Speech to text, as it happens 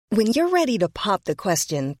When you're ready to pop the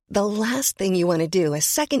question, the last thing you want to do is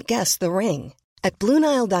second-guess the ring. At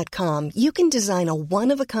BlueNile.com, you can design a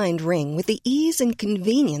one-of-a-kind ring with the ease and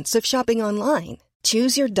convenience of shopping online.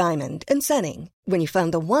 Choose your diamond and setting. When you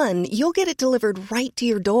find the one, you'll get it delivered right to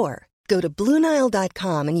your door. Go to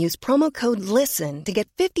BlueNile.com and use promo code LISTEN to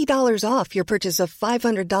get $50 off your purchase of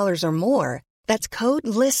 $500 or more. That's code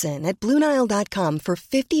LISTEN at BlueNile.com for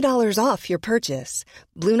 $50 off your purchase.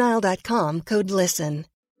 BlueNile.com, code LISTEN.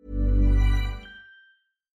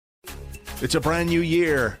 It's a brand new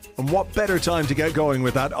year, and what better time to get going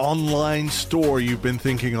with that online store you've been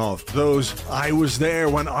thinking of? Those "I was there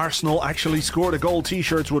when Arsenal actually scored a goal"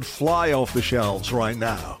 t-shirts would fly off the shelves right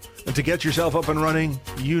now. And to get yourself up and running,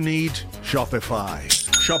 you need Shopify.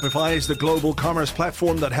 Shopify is the global commerce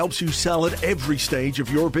platform that helps you sell at every stage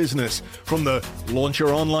of your business. From the launch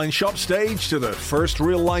your online shop stage to the first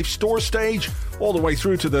real-life store stage, all the way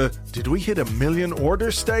through to the "did we hit 1 million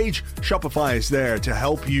orders" stage, Shopify is there to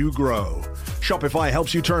help you grow. Shopify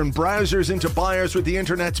helps you turn browsers into buyers with the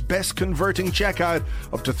internet's best converting checkout,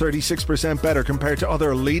 up to 36% better compared to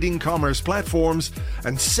other leading commerce platforms,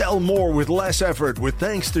 and sell more with less effort with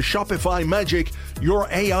thanks to Shopify Magic, your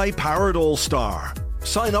AI-powered all-star.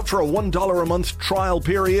 Sign up for a $1 a month trial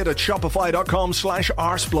period at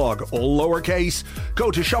shopify.com/arseblog, all lowercase.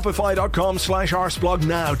 Go to shopify.com/arseblog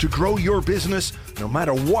now to grow your business no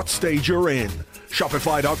matter what stage you're in.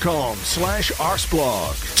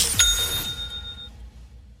 Shopify.com/arseblog.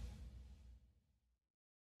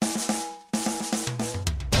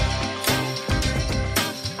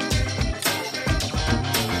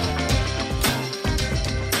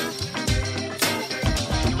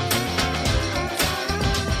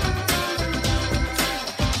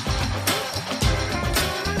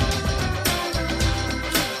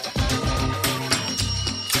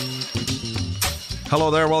 Hello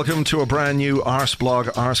there, welcome to a brand new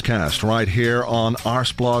Arseblog Arsecast right here on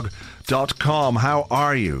arseblog.com. How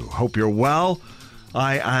are you? Hope you're well.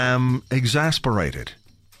 I am exasperated.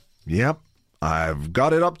 Yep, I've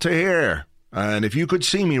got it up to here. And if you could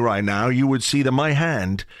see me right now, you would see that my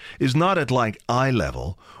hand is not at like eye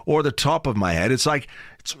level or the top of my head. It's like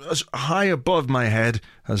it's as high above my head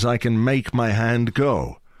as I can make my hand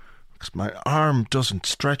go. My arm doesn't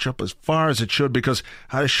stretch up as far as it should because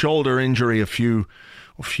I had a shoulder injury a few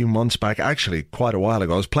months back, actually quite a while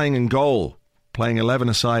ago. I was playing in goal, playing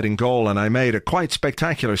 11-a-side in goal, and I made a quite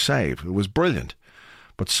spectacular save. It was brilliant.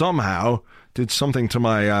 But somehow did something to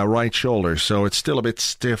my right shoulder, so it's still a bit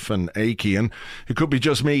stiff and achy, and it could be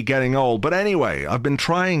just me getting old. But anyway, I've been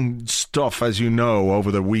trying stuff, as you know, over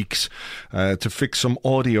the weeks to fix some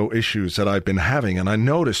audio issues that I've been having, and I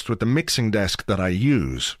noticed with the mixing desk that I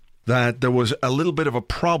use that there was a little bit of a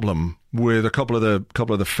problem with a couple of the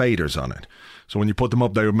faders on it. So when you put them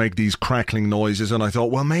up, they would make these crackling noises, and I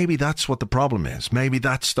thought, well, maybe that's what the problem is. Maybe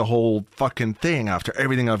that's the whole fucking thing. After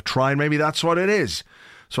everything I've tried, maybe that's what it is.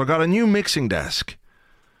 So I got a new mixing desk,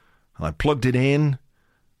 and I plugged it in,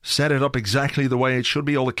 set it up exactly the way it should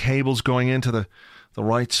be, all the cables going into the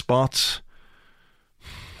right spots,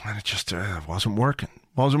 and it just wasn't working.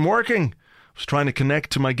 I was trying to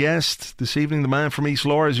connect to my guest this evening, the man from East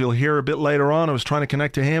Lower, as you'll hear a bit later on. I was trying to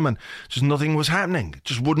connect to him, and just nothing was happening. It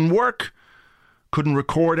just wouldn't work. Couldn't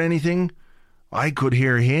record anything. I could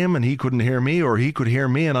hear him, and he couldn't hear me, or he could hear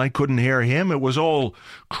me, and I couldn't hear him. It was all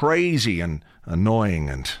crazy and annoying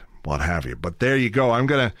and what have you. But there you go. I'm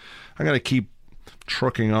gonna keep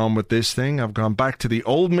trucking on with this thing. I've gone back to the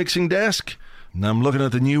old mixing desk, and I'm looking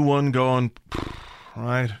at the new one going,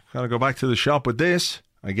 right, gotta go back to the shop with this,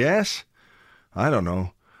 I guess. I don't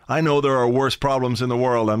know. I know there are worse problems in the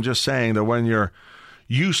world. I'm just saying that when you're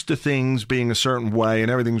used to things being a certain way and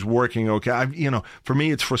everything's working okay, for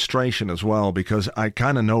me it's frustration as well because I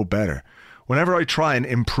kind of know better. Whenever I try and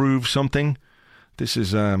improve something, this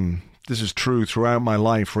is true throughout my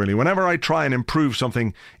life, really. Whenever I try and improve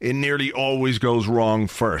something, it nearly always goes wrong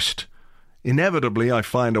first. Inevitably, I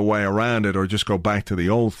find a way around it or just go back to the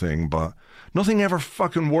old thing, but nothing ever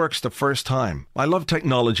fucking works the first time. I love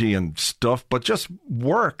technology and stuff, but just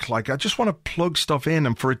work. Like, I just want to plug stuff in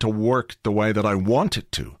and for it to work the way that I want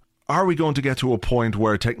it to. Are we going to get to a point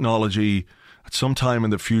where technology at some time in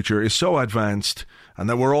the future is so advanced and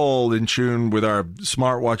that we're all in tune with our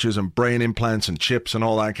smartwatches and brain implants and chips and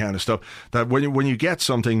all that kind of stuff, that when you get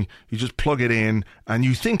something, you just plug it in and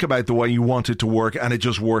you think about the way you want it to work and it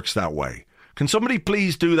just works that way? Can somebody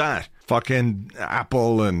please do that? Fucking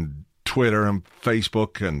Apple and Twitter and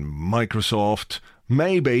Facebook and Microsoft.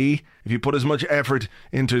 Maybe if you put as much effort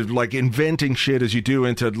into like inventing shit as you do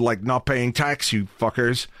into like not paying tax, you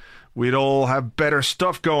fuckers, we'd all have better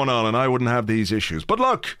stuff going on and I wouldn't have these issues. But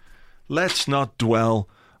look, let's not dwell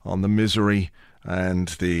on the misery and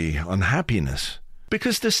the unhappiness.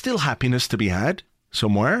 Because there's still happiness to be had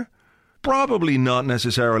somewhere. Probably not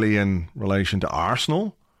necessarily in relation to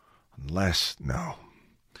Arsenal. No.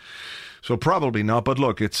 So probably not. But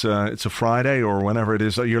look, it's a Friday or whenever it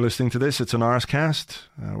is that you're listening to this. It's an Arscast.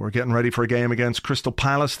 We're getting ready for a game against Crystal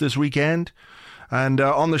Palace this weekend. And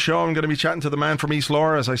on the show, I'm going to be chatting to the man from East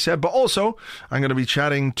Lower, as I said, but also I'm going to be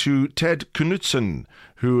chatting to Ted Knutson,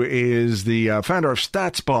 who is the founder of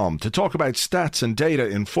StatsBomb, to talk about stats and data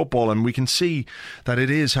in football. And we can see that it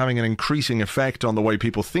is having an increasing effect on the way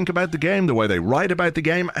people think about the game, the way they write about the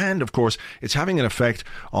game, and, of course, it's having an effect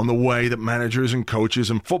on the way that managers and coaches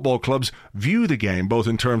and football clubs view the game, both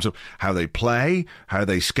in terms of how they play, how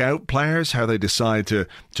they scout players, how they decide to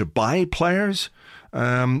buy players.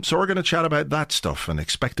 So we're going to chat about that stuff and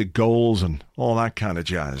expected goals and all that kind of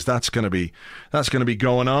jazz. That's going to be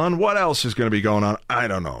going on. What else is going to be going on? I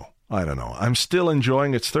don't know. I'm still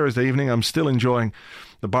enjoying, it's Thursday evening, I'm still enjoying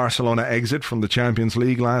the Barcelona exit from the Champions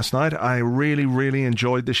League last night. I really, really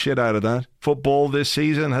enjoyed the shit out of that. Football this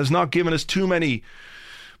season has not given us too many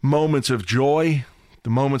moments of joy. The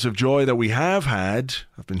moments of joy that we have had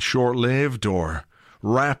have been short-lived or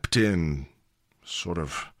wrapped in sort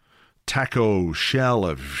of taco shell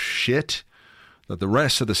of shit that the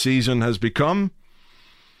rest of the season has become.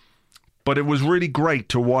 But it was really great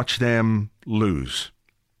to watch them lose.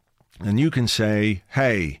 And you can say,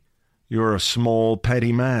 hey, you're a small,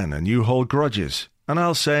 petty man and you hold grudges. And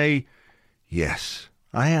I'll say, yes,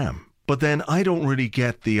 I am. But then I don't really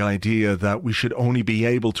get the idea that we should only be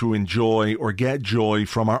able to enjoy or get joy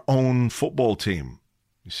from our own football team.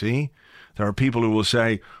 You see? There are people who will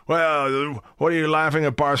say, well, what are you laughing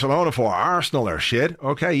at Barcelona for? Arsenal are shit.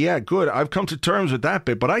 Okay, yeah, good. I've come to terms with that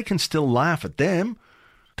bit, but I can still laugh at them.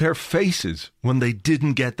 Their faces when they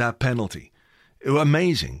didn't get that penalty. It was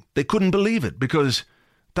amazing. They couldn't believe it because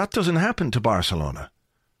that doesn't happen to Barcelona.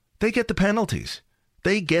 They get the penalties.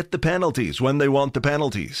 They get the penalties when they want the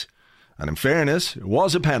penalties. And in fairness, it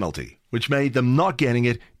was a penalty, which made them not getting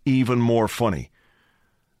it even more funny.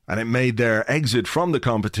 And it made their exit from the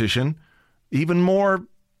competition even more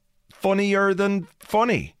funnier than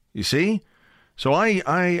funny, you see? So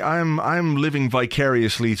I'm living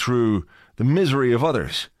vicariously through the misery of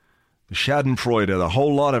others, the schadenfreude, the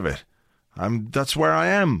whole lot of it. That's where I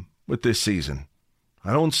am with this season.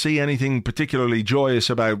 I don't see anything particularly joyous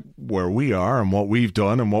about where we are and what we've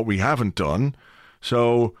done and what we haven't done.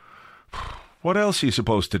 So what else are you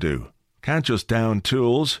supposed to do? Can't just down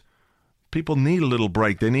tools. People need a little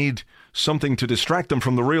break. They need something to distract them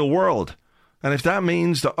from the real world. And if that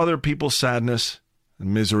means that other people's sadness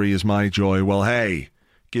and misery is my joy, well, hey,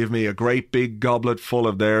 give me a great big goblet full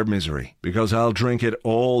of their misery, because I'll drink it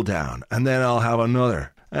all down, and then I'll have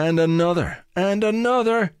another, and another, and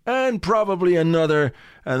another, and probably another,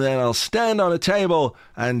 and then I'll stand on a table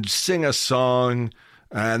and sing a song,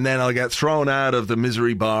 and then I'll get thrown out of the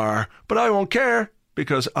misery bar, but I won't care,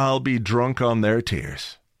 because I'll be drunk on their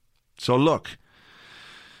tears. So look,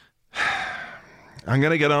 I'm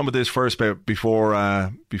going to get on with this first bit before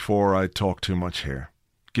I talk too much here.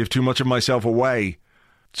 Give too much of myself away.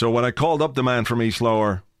 So when I called up the man from East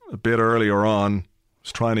Lower a bit earlier on, I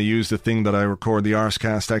was trying to use the thing that I record the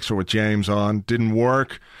Arscast Extra with James on. Didn't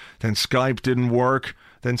work. Then Skype didn't work.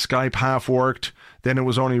 Then Skype half worked. Then it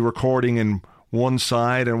was only recording in one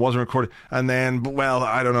side and wasn't recording. And then, well,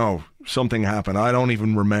 I don't know. Something happened. I don't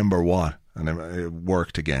even remember what. And it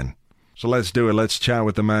worked again. So let's do it. Let's chat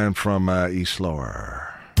with the man from East Lower.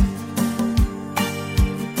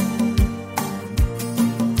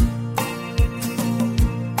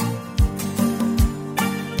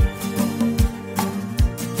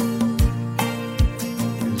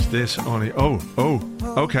 Is this only... Oh,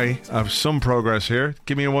 okay. I have some progress here.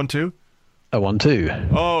 Give me a 1-2. A 1-2.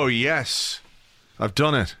 Oh, yes. I've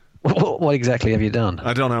done it. What exactly have you done?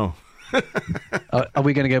 I don't know. Are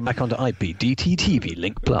we going to go back onto IPDT-TV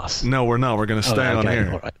Link Plus? No, we're not. We're going to stay on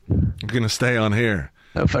here. All right. We're going to stay on here.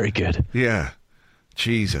 Oh, very good. Yeah.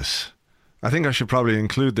 Jesus. I think I should probably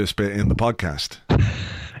include this bit in the podcast.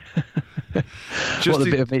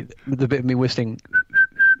 The bit of me whistling.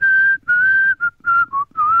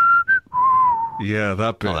 Yeah,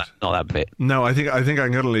 that bit. Not that bit. No, I think I'm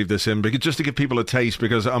going to leave this in, because just to give people a taste,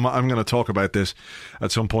 because I'm going to talk about this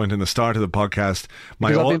at some point in the start of the podcast.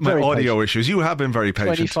 My audio issues. You have been very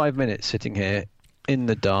patient. 25 minutes sitting here in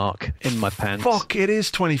the dark, in my pants. Fuck, it is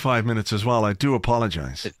 25 minutes as well. I do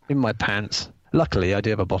apologise. In my pants. Luckily, I do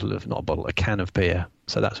have a can of beer,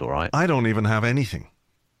 so that's all right. I don't even have anything.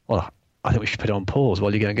 Well, I think we should put it on pause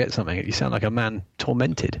while you go and get something. You sound like a man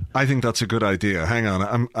tormented. I think that's a good idea. Hang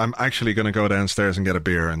on, I'm actually going to go downstairs and get a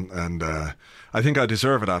beer, and I think I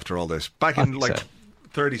deserve it after all this. Back in like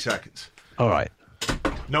 30 seconds. All right.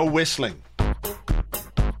 No whistling.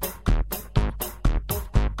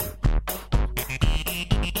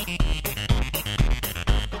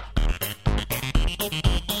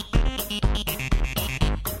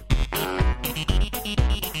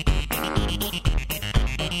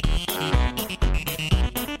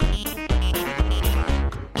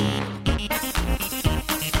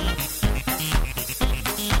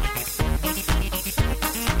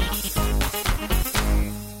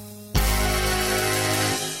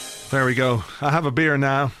 There we go. I have a beer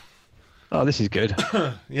now. Oh, this is good.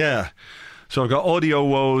 Yeah. So I've got audio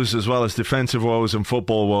woes as well as defensive woes and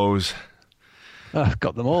football woes. Oh, I've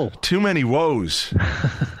got them all. Too many woes.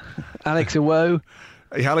 Alex Iwobi.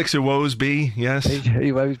 Alex Iwobi, yes.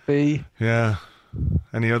 Iwobi. Yeah.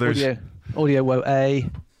 Any others? Audio woe A.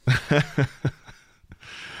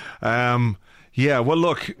 Yeah, well,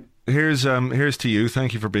 look, here's to you.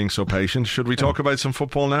 Thank you for being so patient. Should we talk about some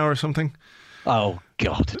football now or something? Oh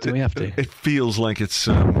God, do we have to? It feels like it's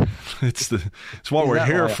what we're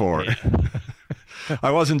here for.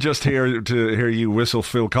 I wasn't just here to hear you whistle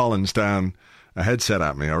Phil Collins down a headset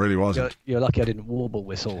at me. I really wasn't. You're lucky I didn't warble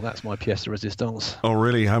whistle. That's my pièce de résistance. Oh,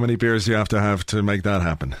 really? How many beers do you have to make that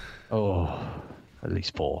happen? Oh, at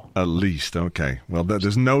least 4. At least, okay. Well,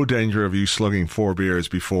 there's no danger of you slugging 4 beers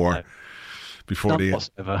before. No. Before None the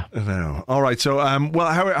whatsoever. No. All right. So,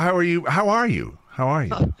 well, how are you? How are you?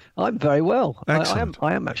 I'm very well. Excellent.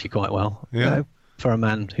 I am actually quite well. Yeah. You know, for a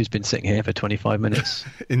man who's been sitting here for 25 minutes.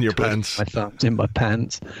 In your pants. My thumbs in my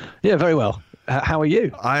pants. Yeah, very well. How are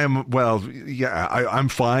you? I am, well, yeah, I'm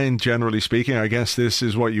fine, generally speaking. I guess this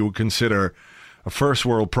is what you would consider a first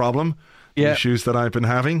world problem. Yeah. The issues that I've been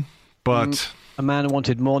having. But a man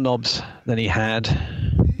wanted more knobs than he had.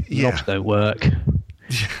 Yeah. Knobs don't work.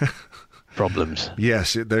 Problems.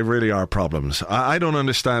 Yes, they really are problems. I don't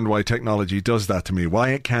understand why technology does that to me.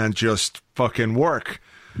 Why it can't just fucking work.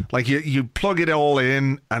 Like you plug it all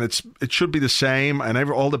in and it should be the same and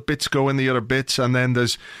all the bits go in the other bits and then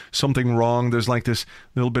there's something wrong. There's like this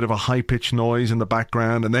little bit of a high-pitched noise in the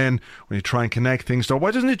background and then when you try and connect things to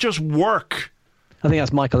why doesn't it just work? I think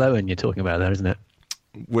that's Michael Owen you're talking about there, isn't it?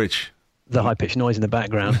 Which? The high-pitched noise in the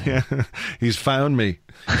background. Yeah, he's found me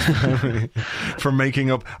for making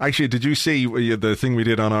up. Actually, did you see the thing we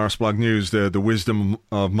did on Arsblog News, the wisdom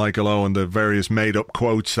of Michael Owen, the various made-up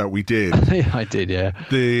quotes that we did? Yeah, I did, yeah.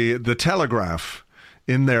 The Telegraph,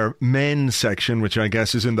 in their men section, which I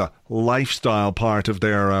guess is in the lifestyle part of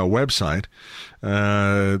their website,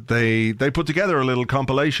 they put together a little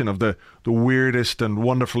compilation of the weirdest and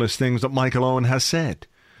wonderfulest things that Michael Owen has said.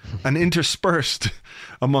 And interspersed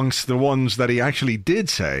amongst the ones that he actually did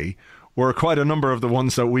say were quite a number of the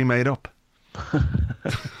ones that we made up.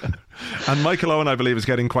 And Michael Owen, I believe, is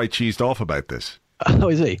getting quite cheesed off about this. Oh,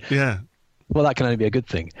 is he? Yeah. Well, that can only be a good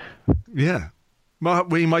thing. Yeah. Well,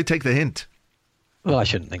 we might take the hint. Well, I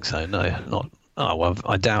shouldn't think so. No, not. Oh, well,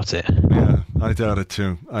 I doubt it. Yeah, I doubt it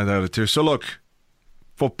too. So, look,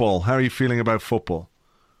 football. How are you feeling about football?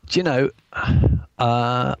 Do you know,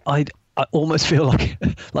 I almost feel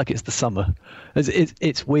like it's the summer.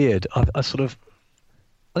 It's weird. I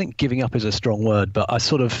think giving up is a strong word, but I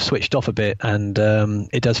sort of switched off a bit, and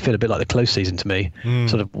it does feel a bit like the close season to me.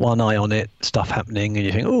 Sort of one eye on it, stuff happening, and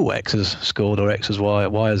you think, oh, X has scored or X has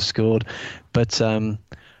Y has scored. But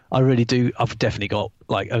I really do. I've definitely got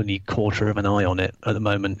like only quarter of an eye on it at the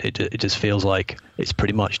moment. It just feels like it's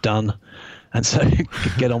pretty much done. And so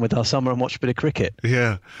get on with our summer and watch a bit of cricket.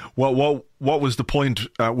 Yeah. What was the point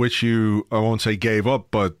at which you, I won't say gave up,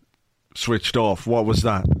 but switched off? What was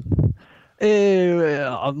that?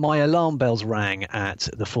 My alarm bells rang at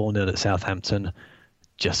the 4-0 at Southampton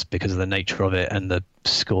just because of the nature of it and the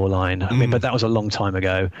scoreline. I mean, but that was a long time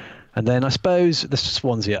ago. And then I suppose the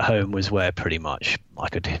Swansea at home was where pretty much I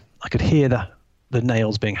could hear the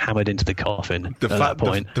nails being hammered into the coffin at that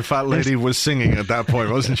point. The fat lady was singing at that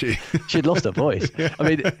point, wasn't she? She'd lost her voice. Yeah. I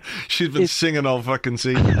mean, she'd been singing all fucking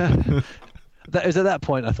season. That was at that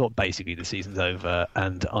point I thought basically the season's over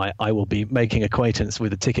and I will be making acquaintance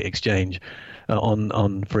with the ticket exchange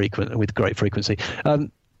with great frequency.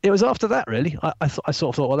 It was after that really. I sort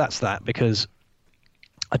of thought, well, that's that, because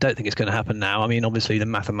I don't think it's going to happen now. I mean, obviously the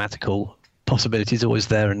mathematical possibility is always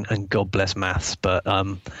there, and God bless maths, but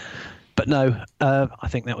no, I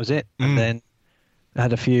think that was it. And then I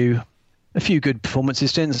had a few good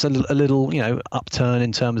performances since, a little, upturn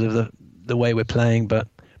in terms of the way we're playing, but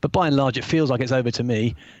by and large, it feels like it's over to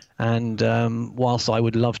me. And whilst I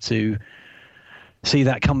would love to see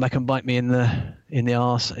that come back and bite me in the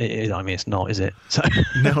arse. I mean, it's not, is it? So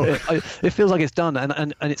No. it feels like it's done,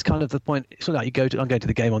 and it's kind of the point. It's sort of like I'm going to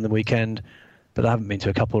the game on the weekend, but I haven't been to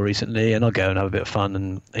a couple recently, and I'll go and have a bit of fun,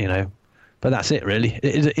 and but that's it really.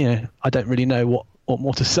 I don't really know what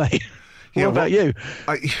more to say. What about you?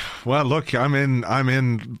 Well, look, I'm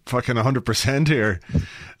in fucking 100% here.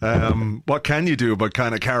 What can you do but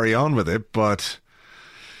kind of carry on with it? But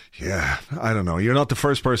yeah, I don't know. You're not the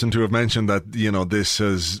first person to have mentioned that, this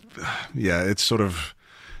is,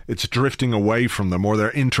 it's drifting away from them, or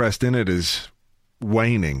their interest in it is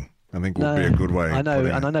waning, I think would be a good way. I know,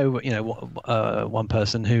 and I know, one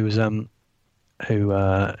person who's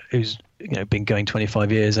been going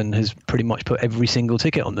 25 years and has pretty much put every single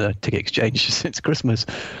ticket on the ticket exchange since Christmas.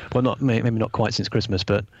 Well, maybe not quite since Christmas,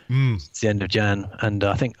 but it's the end of Jan. And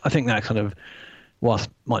I think that kind of, whilst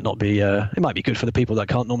might not be, it might be good for the people that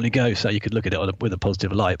can't normally go. So you could look at it with a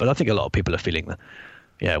positive light. But I think a lot of people are feeling that,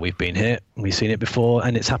 yeah, we've been here, we've seen it before,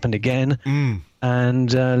 and it's happened again.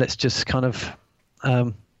 And let's just kind of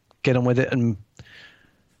get on with it and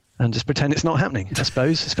just pretend it's not happening, I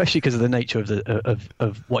suppose, especially because of the nature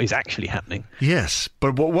of what is actually happening. Yes,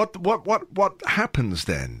 but what happens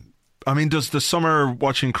then? I mean, does the summer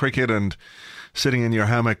watching cricket and sitting in your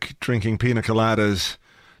hammock drinking pina coladas,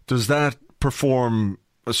 does that perform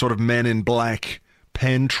a sort of Men in Black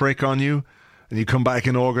pen trick on you, and you come back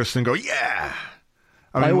in August and go, yeah?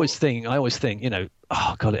 I always think,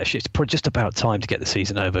 oh God, it's just about time to get the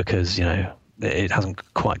season over because it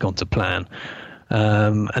hasn't quite gone to plan.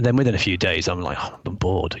 And then within a few days, I'm like, I'm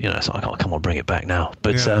bored, so I can't, come on, bring it back now.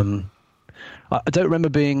 But I don't remember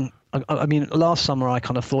being, I mean, last summer I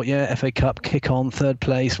kind of thought, yeah, FA Cup, kick on, third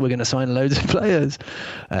place, we're going to sign loads of players.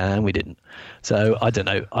 And we didn't. So I don't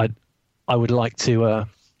know. I would like to,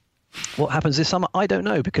 what happens this summer? I don't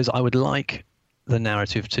know, because I would like the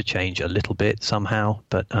narrative to change a little bit somehow.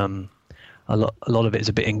 But a lot of it is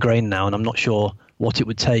a bit ingrained now, and I'm not sure what it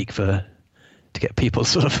would take to get people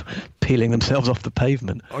sort of peeling themselves off the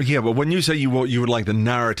pavement. Oh yeah, but when you say you would like the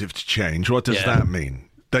narrative to change, what does that mean?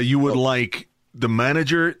 That you would like the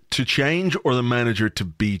manager to change or the manager to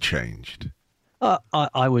be changed?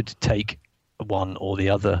 I would take one or the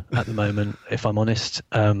other at the moment, if I'm honest.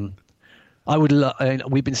 I would.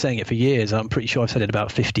 We've been saying it for years. I'm pretty sure I've said it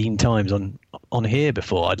about 15 times on here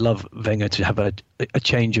before. I'd love Wenger to have a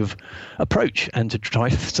change of approach and to try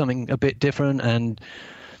something a bit different,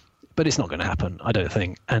 but it's not going to happen, I don't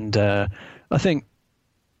think. And I think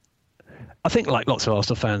like lots of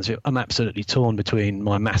Arsenal fans, I'm absolutely torn between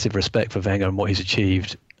my massive respect for Wenger and what he's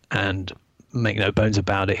achieved, and make no bones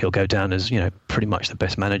about it, he'll go down as pretty much the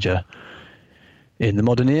best manager in the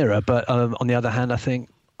modern era. But on the other hand, I think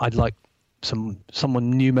I'd like someone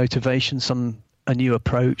new motivation, a new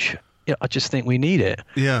approach. Yeah, I just think we need it.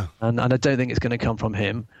 Yeah, and I don't think it's going to come from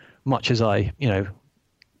him, much as I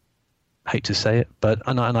hate to say it, but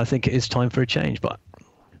and I think it is time for a change. But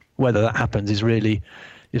whether that happens is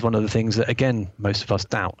one of the things that, again, most of us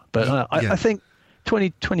doubt. But I think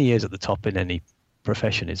 20 years at the top in any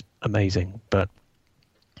profession is amazing. But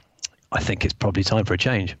I think it's probably time for a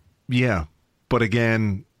change. Yeah, but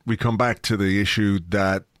again, we come back to the issue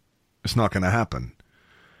that it's not going to happen.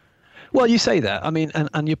 Well, you say that. I mean,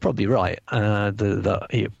 and you're probably right.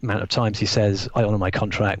 The amount of times he says, I honour my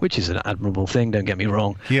contract, which is an admirable thing, don't get me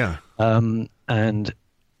wrong. Yeah. And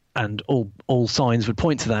all signs would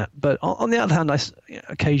point to that. But on the other hand, I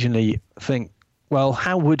occasionally think, well,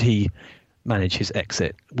 how would he manage his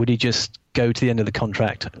exit? Would he just go to the end of the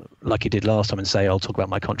contract like he did last time and say, I'll talk about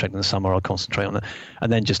my contract in the summer, I'll concentrate on that,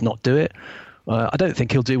 and then just not do it? I don't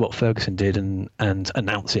think he'll do what Ferguson did and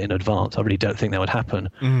announce it in advance. I really don't think that would happen.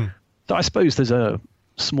 So I suppose there's a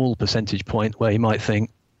small percentage point where he might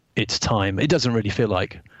think it's time. It doesn't really feel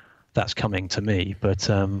like that's coming to me, but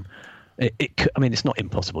it's not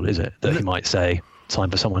impossible, is it, that he might say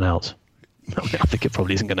time for someone else? I think it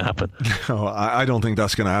probably isn't going to happen. No, I don't think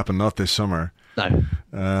that's going to happen, not this summer. No.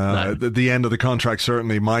 The end of the contract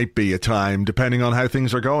certainly might be a time, depending on how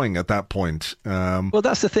things are going at that point. Well,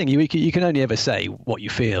 that's the thing. You can only ever say what you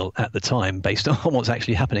feel at the time based on what's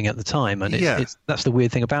actually happening at the time. And that's the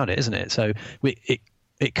weird thing about it, isn't it? So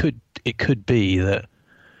it could be that,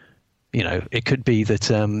 it could be that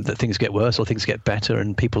that things get worse or things get better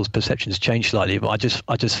and people's perceptions change slightly. But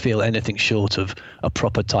I just feel anything short of a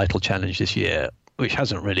proper title challenge this year, which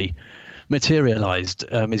hasn't really materialised,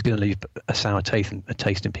 is going to leave a sour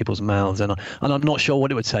taste in people's mouths, and I'm not sure what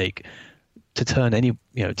it would take to turn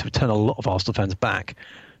to turn a lot of Arsenal fans back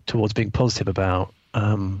towards being positive about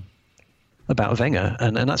Wenger,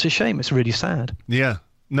 and that's a shame. It's really sad. Yeah,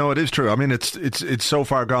 no, it is true. I mean, it's so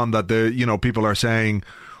far gone that people are saying,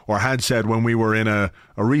 or had said when we were in a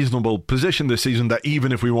reasonable position this season that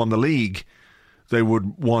even if we won the league, they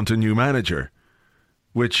would want a new manager,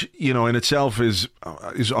 which, you know, in itself is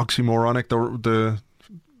oxymoronic,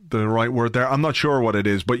 the right word there. I'm not sure what it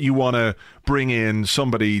is, but you want to bring in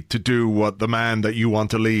somebody to do what the man that you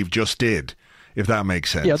want to leave just did, if that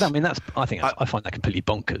makes sense. Yeah, I find that completely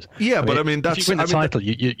bonkers. Yeah, but that's... If you win the title,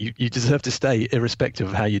 you deserve to stay irrespective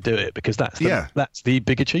of how you do it, because that's the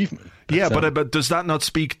big achievement. But does that not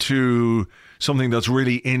speak to something that's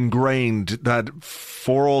really ingrained, that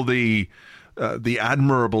for all the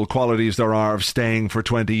admirable qualities there are of staying for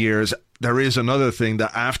 20 years, there is another thing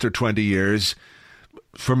that after 20 years,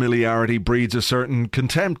 familiarity breeds a certain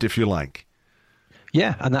contempt, if you like.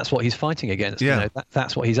 Yeah, and that's what he's fighting against. Yeah. You know,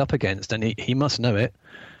 that's what he's up against, and he must know it.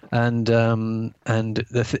 And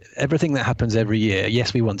everything that happens every year.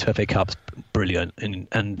 Yes, we won 2 FA Cups, brilliant, and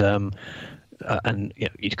you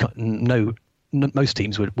know, most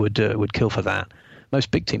teams would kill for that.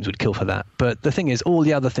 Most big teams would kill for that. But the thing is, all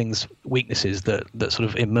the other things, weaknesses that sort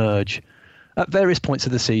of emerge at various points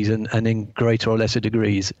of the season and in greater or lesser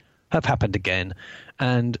degrees have happened again.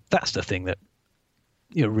 And that's the thing that,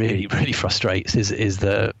 you know, really, really frustrates is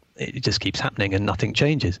that it just keeps happening and nothing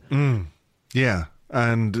changes. Yeah,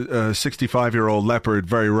 and a 65-year-old leopard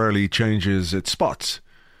very rarely changes its spots.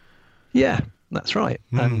 Yeah, that's right.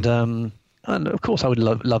 And of course I would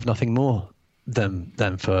love nothing more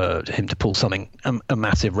than for him to pull something, a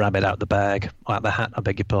massive rabbit out the hat, I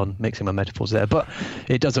beg your pardon, mixing my metaphors there, but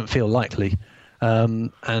it doesn't feel likely.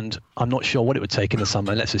 And I'm not sure what it would take in the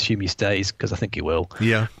summer. Let's assume he stays, because I think he will.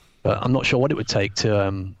 Yeah. But I'm not sure what it would take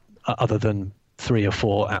to, other than 3 or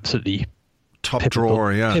 4 absolutely top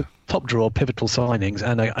drawer pivotal signings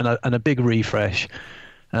and a big refresh.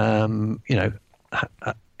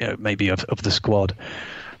 Maybe of the squad.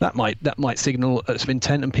 That might signal some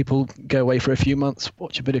intent, and people go away for a few months,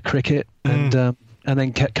 watch a bit of cricket, and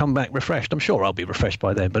then come back refreshed. I'm sure I'll be refreshed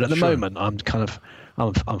by then, but at the moment, I'm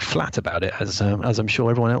flat about it, as I'm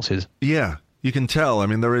sure everyone else is. Yeah, you can tell. I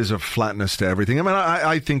mean, there is a flatness to everything. I mean,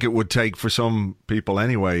 I think it would take, for some people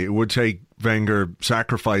anyway, it would take Wenger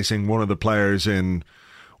sacrificing one of the players in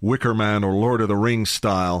Wicker Man or Lord of the Rings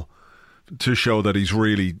style to show that he's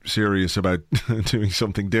really serious about doing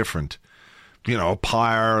something different. You know, a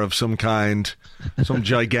pyre of some kind, some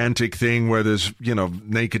gigantic thing where there's, you know,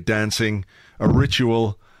 naked dancing, a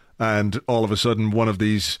ritual, and all of a sudden one of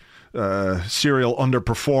these serial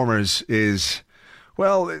underperformers is,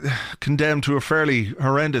 well, condemned to a fairly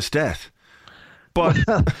horrendous death. But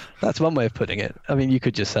that's one way of putting it. I mean, you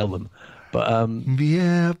could just sell them. But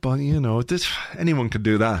yeah, but, you know, anyone could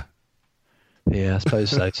do that. Yeah, I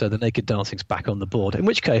suppose so. So the naked dancing's back on the board. In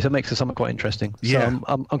which case, it makes it somewhat quite interesting. So yeah.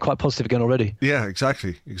 I'm quite positive again already. Yeah,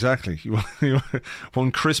 exactly.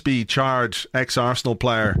 One crispy, charred ex-Arsenal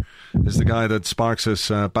player is the guy that sparks us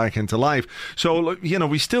back into life. So, you know,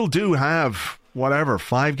 we still do have,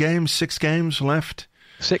 6 games left?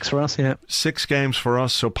 6 for us, yeah. 6 games for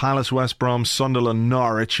us. So Palace, West Brom, Sunderland,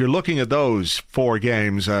 Norwich. You're looking at those 4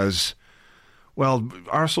 games as, well,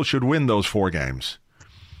 Arsenal should win those 4 games.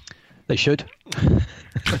 They should.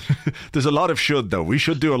 There's a lot of should, though. We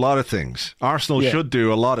should do a lot of things. Arsenal should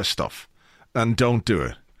do a lot of stuff and don't do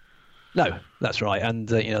it. No, that's right. And,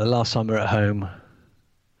 the last time we were at home,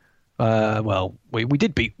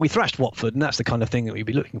 we thrashed Watford, and that's the kind of thing that we'd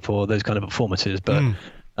be looking for, those kind of performances. But,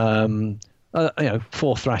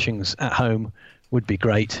 4 thrashings at home would be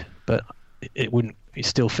great, but it wouldn't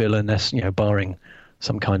still feel, unless, barring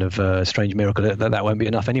some kind of strange miracle, that won't be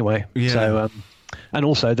enough anyway. Yeah. So, and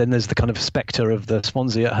also, then there's the kind of spectre of the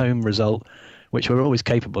Swansea at home result, which we're always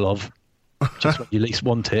capable of, just when you least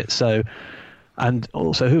want it. So, and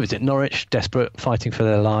also, who is it? Norwich, desperate, fighting for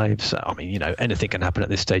their lives. I mean, anything can happen at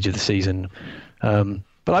this stage of the season. But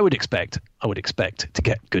I would expect to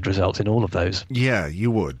get good results in all of those. Yeah,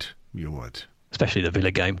 you would. Especially the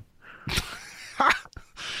Villa game.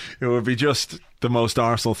 It would be just the most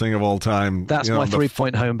Arsenal thing of all time. That's my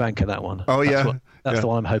 3-point home banker, that one. Oh, That's the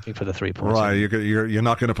one I'm hoping for, the 3 points. Right, you're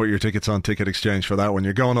not going to put your tickets on Ticket Exchange for that one.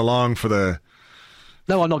 You're going along for the...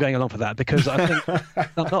 No, I'm not going along for that, because I think...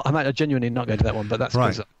 I'm genuinely not going to that one, but that's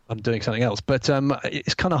because I'm doing something else. But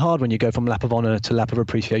it's kind of hard when you go from lap of honour to lap of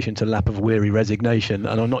appreciation to lap of weary resignation,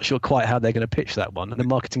 and I'm not sure quite how they're going to pitch that one. And the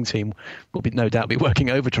marketing team will no doubt be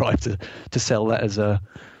working overdrive to sell that as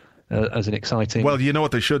an exciting... Well, you know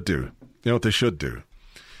what they should do?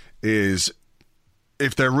 Is,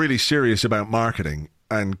 if they're really serious about marketing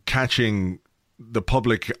and catching the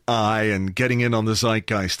public eye and getting in on the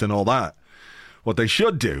zeitgeist and all that, what they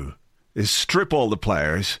should do is strip all the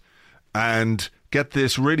players and get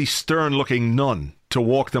this really stern-looking nun to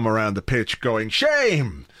walk them around the pitch going,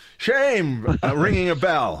 shame, shame, ringing a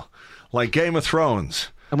bell, like Game of Thrones.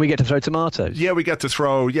 And we get to throw tomatoes. Yeah, we get to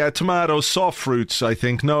throw, tomatoes, soft fruits, I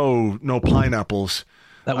think. No pineapples.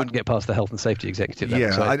 That wouldn't get past the health and safety executive.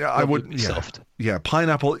 I would. Yeah, soft. Yeah,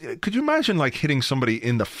 pineapple. Could you imagine like hitting somebody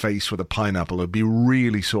in the face with a pineapple? It'd be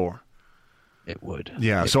really sore. It would.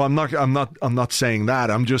 Yeah. So I'm not saying that.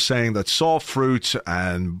 I'm just saying that soft fruits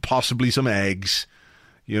and possibly some eggs.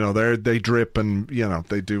 They drip and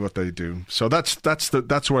they do what they do. So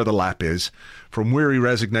that's where the lap is, from weary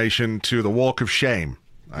resignation to the walk of shame.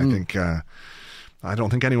 I think I don't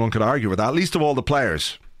think anyone could argue with that, least of all the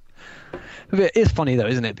players. It is funny though,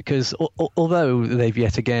 isn't it? Because although they've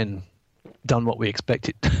yet again done what we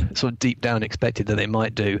expected, sort of deep down expected that they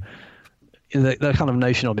might do, the kind of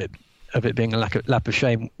notion of it being a lap of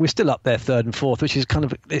shame, we're still up there third and fourth, which is kind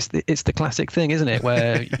of it's the classic thing, isn't it?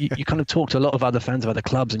 Where you kind of talk to a lot of other fans of other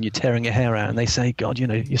clubs and you're tearing your hair out, and they say, "God,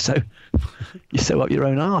 you're so up your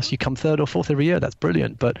own arse. You come third or fourth every year. That's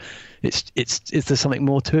brilliant." But it's there's something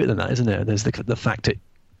more to it than that, isn't it? There's the fact that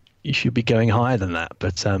you should be going higher than that.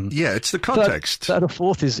 But it's the context. Third or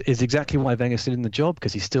fourth is exactly why Wenger's still in the job,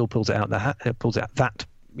 because he still pulls it out the hat. Pulls that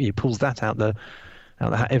out the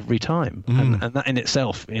hat every time, and that in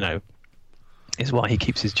itself, is why he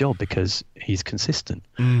keeps his job, because he's consistent.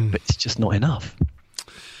 But it's just not enough.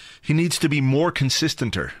 He needs to be more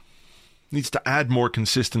consistenter. Needs to add more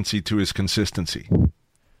consistency to his consistency.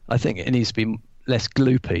 I think it needs to be less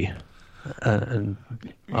gloopy.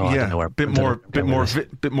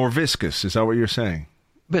 Bit more viscous. Is that what you're saying?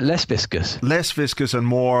 A bit less viscous. Less viscous and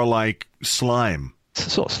more like slime.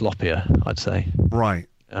 Sort of sloppier, I'd say. Right.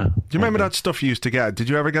 Do you remember that stuff you used to get? Did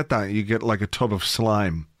you ever get that? You get like a tub of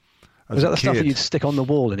slime. Was that the stuff that you'd stick on the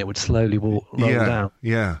wall and it would slowly roll down?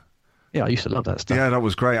 Yeah. Yeah, I used to love that stuff. Yeah, that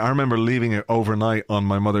was great. I remember leaving it overnight on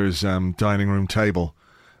my mother's dining room table,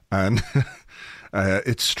 and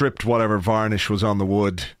it stripped whatever varnish was on the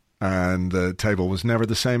wood, and the table was never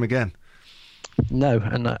the same again. No,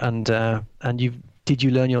 and did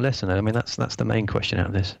you learn your lesson? I mean, that's the main question out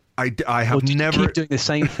of this. I have never keep doing the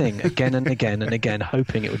same thing again and again and again,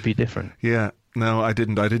 hoping it would be different. Yeah, no, I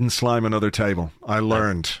didn't. I didn't slime another table. I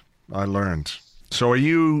learned. So are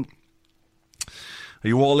you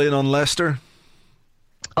all in on Leicester?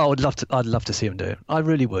 Oh, I'd love to see them do it. I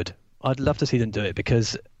really would. I'd love to see them do it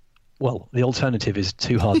because, well, the alternative is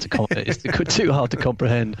too hard to too hard to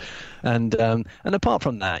comprehend. And apart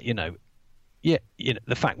from that,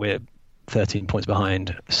 the fact we're 13 points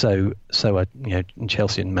behind, so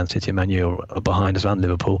Chelsea and Man City and Man U are behind as well, and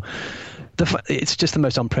Liverpool. It's just the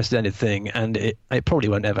most unprecedented thing, and it probably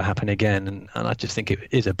won't ever happen again. And I just think it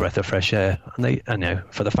is a breath of fresh air. And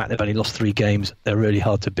for the fact they've only lost 3 games, they're really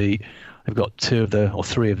hard to beat. They've got 3 of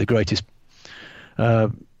the greatest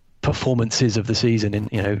performances of the season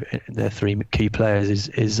in their 3 key players.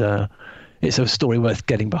 It's a story worth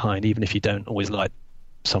getting behind, even if you don't always like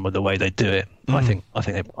some of the way they do it.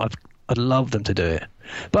 I'd love them to do it,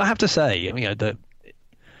 but I have to say, that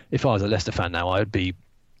if I was a Leicester fan now, I would be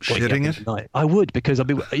shitting it. Tonight. I would, because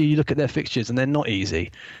you look at their fixtures and they're not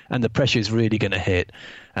easy, and the pressure is really going to hit.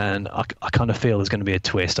 And I kind of feel there's going to be a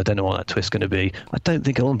twist. I don't know what that twist's going to be. I don't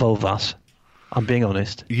think it'll involve us. I'm being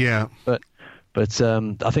honest. Yeah, but I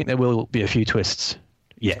think there will be a few twists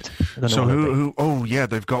yet. So who? Oh yeah,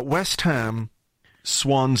 they've got West Ham,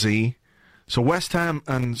 Swansea. So West Ham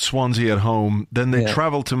and Swansea at home, then they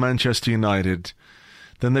travel to Manchester United,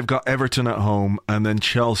 then they've got Everton at home, and then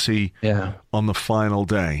Chelsea on the final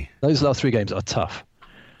day. Those last 3 games are tough.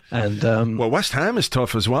 And West Ham is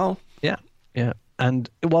tough as well. Yeah. And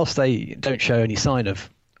whilst they don't show any sign of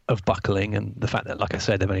buckling, and the fact that, like I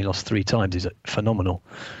said, they've only lost 3 times is phenomenal,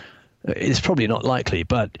 it's probably not likely,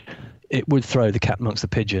 but it would throw the cat amongst the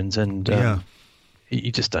pigeons. And you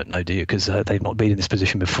just don't know, do you? Because they've not been in this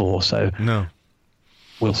position before. So no,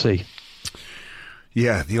 we'll see.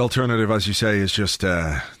 Yeah, the alternative, as you say, is just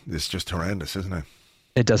horrendous, isn't it?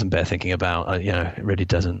 It doesn't bear thinking about. It really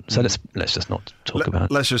doesn't. So let's just not talk about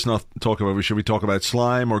it. Let's just not talk about it. Should we talk about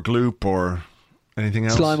slime or gloop or anything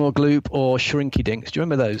else? Slime or gloop or shrinky dinks. Do you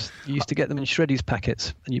remember those? You used to get them in Shreddies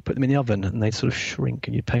packets, and you put them in the oven, and they'd sort of shrink,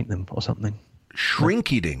 and you'd paint them or something.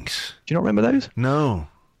 Shrinky dinks. Do you not remember those? No.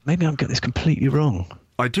 Maybe I'm getting this completely wrong.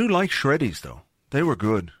 I do like Shreddies though. They were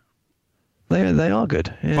good. They are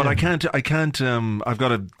good. Yeah. But I can't. I've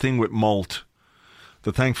got a thing with malt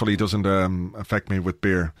that thankfully doesn't affect me with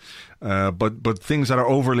beer. But things that are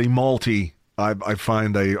overly malty, I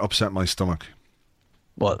find they upset my stomach.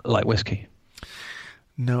 What, like whiskey?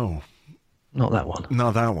 No, not that one.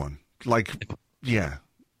 Not that one. Like, yeah.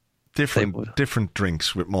 different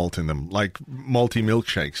drinks with malt in them, like malty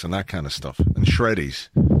milkshakes and that kind of stuff, and shreddies.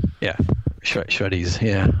 Yeah, shreddies.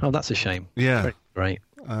 Yeah. Oh, that's a shame. Yeah, great.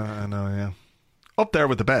 I know. Yeah, up there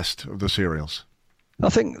with the best of the cereals. I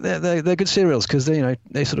think they're good cereals because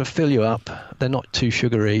they sort of fill you up. They're not too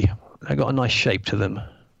sugary. They've got a nice shape to them.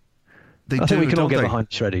 I think we can all get behind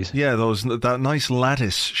shreddies. Yeah, that nice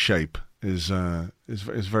lattice shape is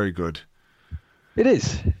very good. It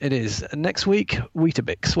is. Next week,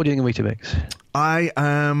 Weetabix. What do you think of Weetabix? I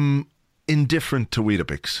am indifferent to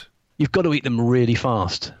Weetabix. You've got to eat them really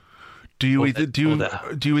fast. Do you eat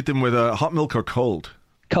them with hot milk or cold?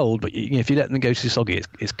 Cold, but if you let them go too soggy,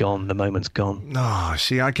 it's gone. The moment's gone. No,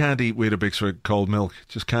 see, I can't eat Weetabix with cold milk.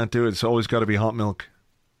 Just can't do it. It's always got to be hot milk.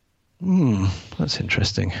 That's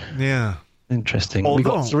interesting. Yeah. Interesting. We've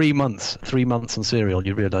got 3 months. 3 months on cereal.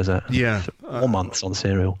 You realise that? Yeah. 4 months on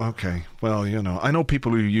cereal. Okay. Well, I know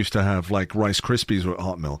people who used to have like Rice Krispies with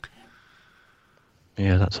hot milk.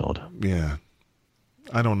 Yeah, that's odd. Yeah.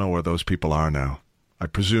 I don't know where those people are now. I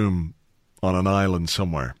presume on an island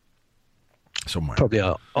somewhere. Probably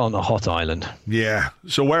on a hot island. Yeah.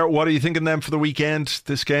 So what are you thinking then for the weekend?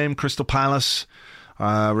 This game, Crystal Palace,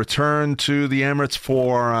 return to the Emirates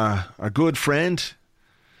for a good friend,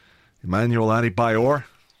 Emmanuel Adebayor.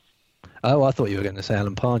 Oh, I thought you were going to say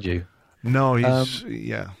Alan Pardew. No, he's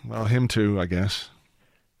well, him too, I guess.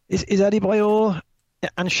 Is Adebayor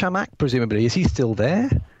and Shamak presumably? Is he still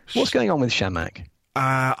there? What's going on with Shamak?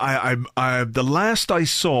 The last I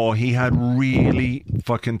saw, he had really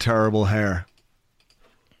fucking terrible hair.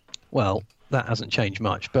 Well, that hasn't changed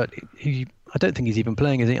much, but I don't think he's even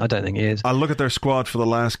playing, is he? I don't think he is. I'll look at their squad for the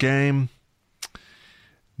last game.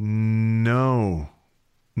 No,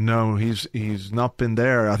 he's not been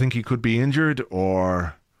there. I think he could be injured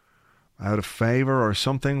or out of favour or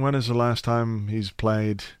something. When is the last time he's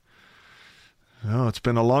played? Oh, it's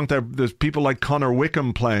been a long time. There's people like Connor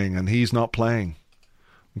Wickham playing, and he's not playing.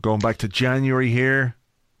 I'm going back to January here.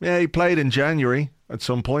 Yeah, he played in January at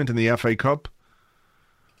some point in the FA Cup.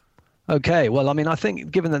 Okay, well, I mean, I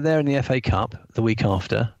think given that they're in the FA Cup the week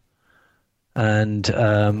after, and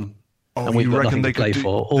we've got nothing to play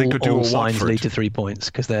for, all signs lead to 3 points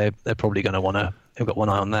because they're probably going to want to. They've got one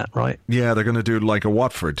eye on that, right? Yeah, they're going to do like a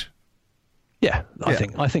Watford. Yeah, I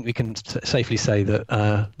think we can safely say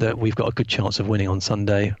that we've got a good chance of winning on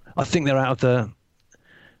Sunday. I think they're out of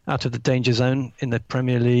the danger zone in the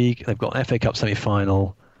Premier League. They've got FA Cup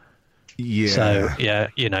semi-final. Yeah. So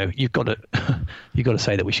you've got to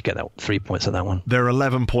say that we should get that 3 points at that one. They're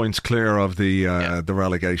 11 points clear of the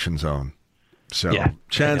relegation zone. So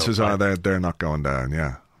chances are they're not going down.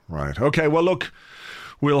 Yeah. Right. Okay. Well, look,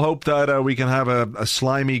 we'll hope that we can have a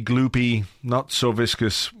slimy, gloopy, not so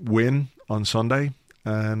viscous win on Sunday,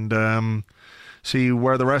 and see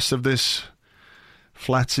where the rest of this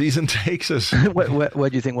flat season takes us. Where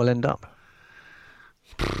do you think we'll end up?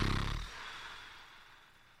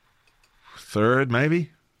 Third,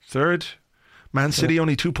 maybe. Third. Man City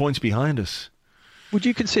only 2 points behind us. Would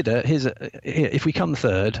you consider, if we come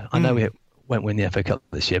third, I know we won't win the FA Cup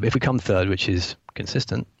this year, but if we come third, which is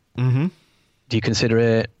consistent, do you consider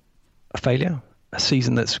it a failure? A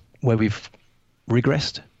season where we've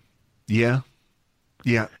regressed? Yeah.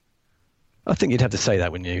 Yeah. I think you'd have to say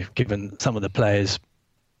that, wouldn't you? Given some of the players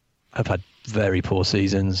have had very poor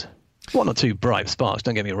seasons. One or two bright sparks,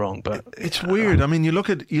 don't get me wrong, but it's weird. I mean, you look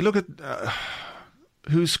at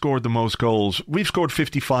who's scored the most goals. We've scored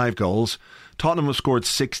 55 goals. Tottenham have scored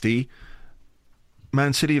 60.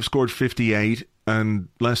 Man City have scored 58, and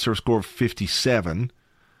Leicester have scored 57.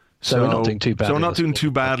 So we're not doing too badly. So we're not doing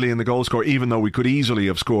too badly in the goal score, even though we could easily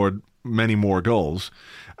have scored many more goals.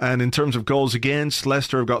 And in terms of goals against,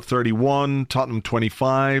 Leicester have got 31, Tottenham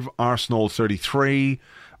 25, Arsenal 33,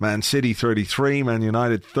 Man City 33, Man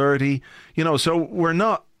United 30. So we're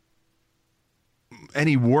not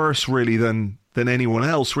any worse really than anyone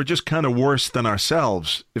else. We're just kind of worse than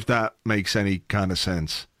ourselves, if that makes any kind of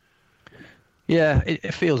sense. Yeah,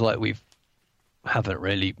 it feels like we haven't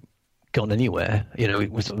really gone anywhere.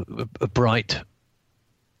 It was a bright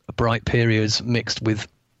periods mixed with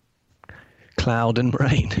cloud and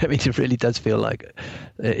rain. I mean, it really does feel like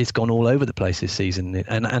it's gone all over the place this season,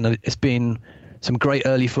 and it's been some great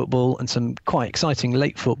early football and some quite exciting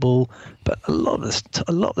late football, but a lot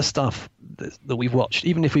of the stuff that we've watched,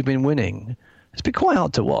 even if we've been winning, it's been quite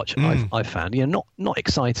hard to watch. I've found, not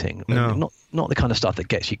exciting, no. not the kind of stuff that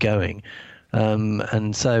gets you going,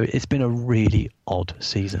 and so it's been a really odd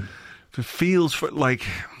season. It feels like,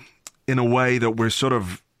 in a way, that we're sort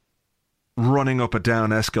of running up a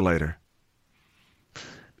down escalator.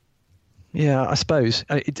 Yeah, I suppose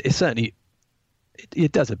it's certainly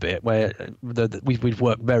It does a bit where we've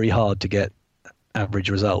worked very hard to get average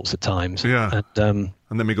results at times. Yeah. And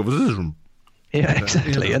then we go. Yeah,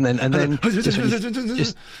 exactly. And then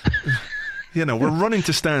just we're running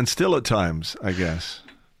to stand still at times, I guess.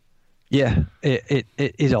 Yeah, it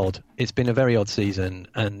is odd. It's been a very odd season,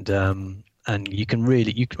 and you can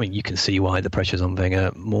really you can see why the pressure's on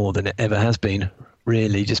Wenger more than it ever has been.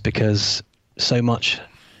 Really, just because so much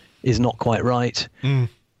is not quite right,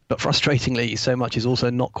 but frustratingly, so much is also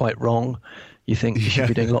not quite wrong. You think you should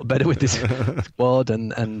be doing a lot better with this squad,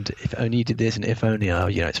 and if only you did this, and if only,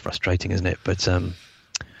 it's frustrating, isn't it? But I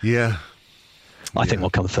think we'll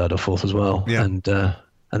come third or fourth as well. Yeah.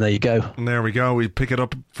 And there you go. And there we go. We pick it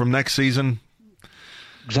up from next season.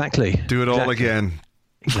 Exactly. Do it all again.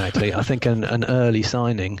 Exactly. I think an early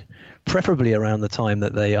signing, preferably around the time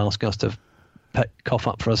that they ask us to cough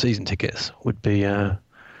up for our season tickets, would be, I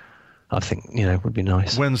think, would be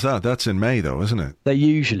nice. When's that? That's in May, though, isn't it? They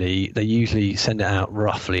usually send it out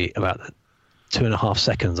roughly about 2.5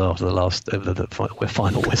 seconds after the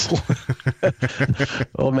final whistle,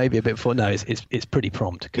 or maybe a bit before. No, it's pretty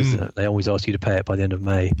prompt because they always ask you to pay it by the end of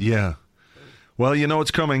May. Yeah. Well,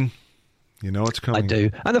 it's coming. I do.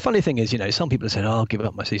 And the funny thing is, some people are saying, "Oh, I'll give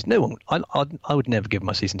up my season." No one. I would never give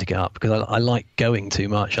my season ticket up because I like going too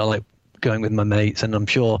much. I like going with my mates, and I'm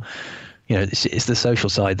sure, it's the social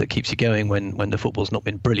side that keeps you going when the football's not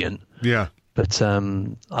been brilliant. Yeah. But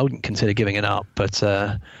I wouldn't consider giving it up. But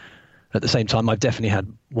at the same time, I've definitely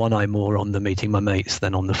had one eye more on the meeting my mates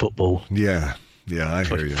than on the football. Yeah, I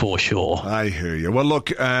hear you. For sure. I hear you. Well, look,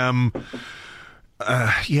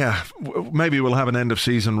 maybe we'll have an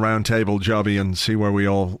end-of-season roundtable jobby and see where we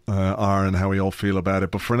all are and how we all feel about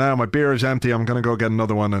it. But for now, my beer is empty. I'm going to go get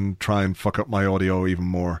another one and try and fuck up my audio even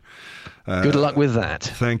more. Good luck with that.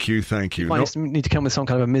 Thank you. You might need to come with some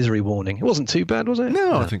kind of a misery warning. It wasn't too bad, was it?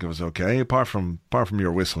 No, I think it was okay, apart from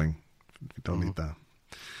your whistling. You don't need that.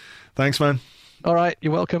 Thanks, man. All right,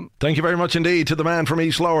 you're welcome. Thank you very much indeed to the man from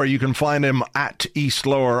East Lower. You can find him at East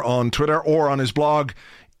Lower on Twitter or on his blog,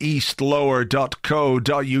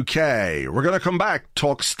 eastlower.co.uk. We're going to come back,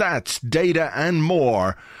 talk stats, data and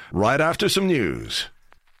more right after some news.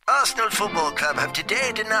 Arsenal Football Club have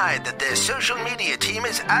today denied that their social media team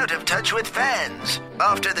is out of touch with fans.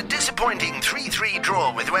 After the disappointing 3-3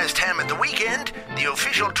 draw with West Ham at the weekend, the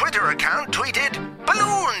official Twitter account tweeted,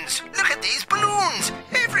 "Balloons! Look at these balloons!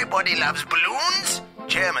 Everybody loves balloons!"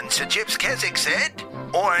 Chairman Sir Chips Keswick said,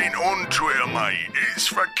 "Ein Untreue is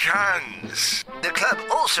for cans." The club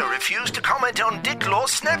also refused to comment on Dick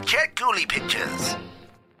Law's Snapchat ghoulie pictures.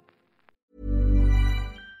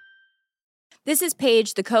 This is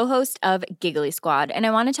Paige, the co-host of Giggly Squad, and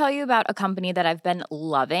I want to tell you about a company that I've been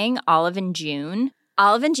loving, Olive & June.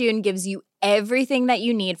 Olive & June gives you everything that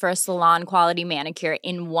you need for a salon-quality manicure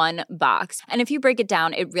in one box. And if you break it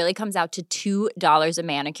down, it really comes out to $2 a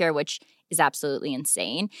manicure, which is absolutely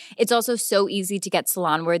insane. It's also so easy to get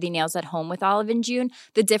salon-worthy nails at home with Olive & June.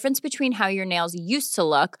 The difference between how your nails used to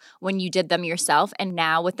look when you did them yourself and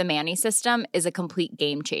now with the Mani system is a complete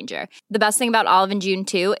game changer. The best thing about Olive & June,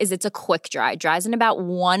 too, is it's a quick dry. Dries in about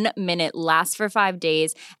 1 minute, lasts for 5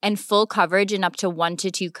 days, and full coverage in up to 1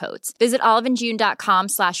 to 2 coats. Visit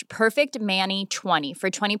oliveandjune.com/perfectmani20 for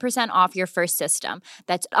 20% off your first system.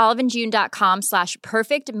 That's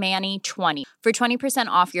oliveandjune.com/perfectmani20 for 20%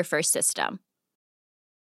 off your first system.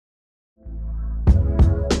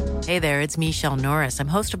 Hey there, it's Michelle Norris. I'm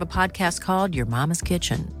host of a podcast called Your Mama's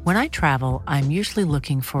Kitchen. When I travel, I'm usually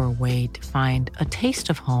looking for a way to find a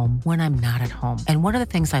taste of home when I'm not at home. And one of the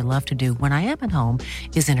things I love to do when I am at home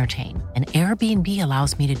is entertain. And Airbnb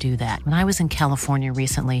allows me to do that. When I was in California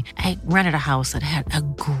recently, I rented a house that had a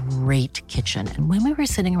great kitchen. And when we were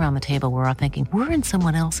sitting around the table, we were all thinking, we're in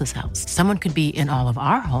someone else's house. Someone could be in all of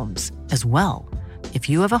our homes as well. If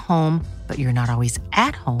you have a home, but you're not always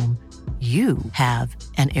at home, you have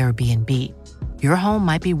an Airbnb. Your home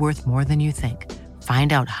might be worth more than you think.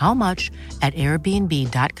 Find out how much at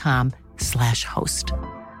airbnb.com/host.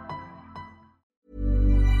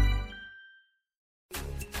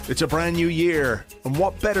 It's a brand new year, and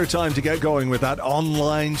what better time to get going with that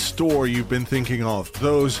online store you've been thinking of?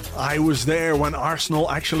 Those "I was there when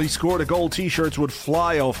Arsenal actually scored a goal" t-shirts would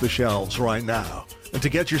fly off the shelves right now. And to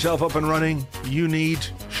get yourself up and running, you need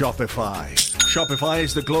Shopify. Shopify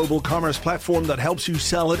is the global commerce platform that helps you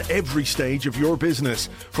sell at every stage of your business.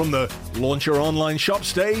 From the launch your online shop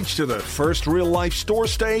stage to the first real-life store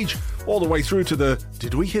stage, all the way through to the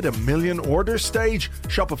 "did we hit 1 million orders" stage,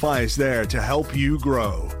 Shopify is there to help you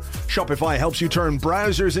grow. Shopify helps you turn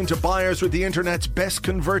browsers into buyers with the internet's best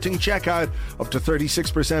converting checkout, up to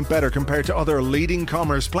 36% better compared to other leading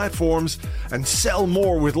commerce platforms, and sell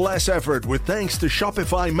more with less effort with thanks to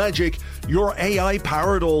Shopify Magic, your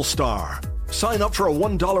AI-powered all-star. Sign up for a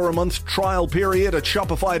 $1 a month trial period at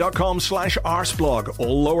shopify.com/arseblog,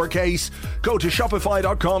 all lowercase. Go to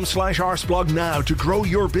shopify.com/arseblog now to grow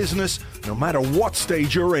your business no matter what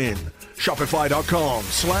stage you're in.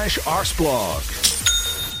 Shopify.com/arseblog.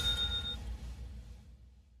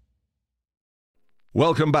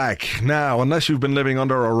 Welcome back. Now, unless you've been living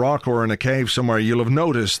under a rock or in a cave somewhere, you'll have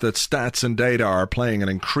noticed that stats and data are playing an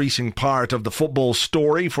increasing part of the football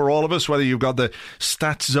story for all of us, whether you've got the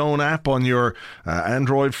Stats Zone app on your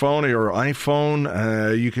Android phone or your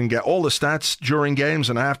iPhone. You can get all the stats during games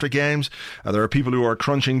and after games. There are people who are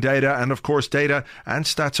crunching data, and of course, data and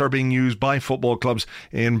stats are being used by football clubs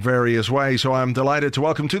in various ways. So I'm delighted to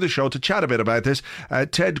welcome to the show to chat a bit about this,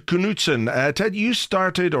 Ted Knutson. Ted, you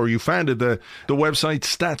founded the website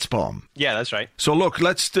StatsBomb. Yeah, that's right. So look,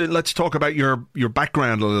 let's talk about your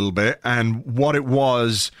background a little bit and what it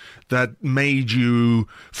was that made you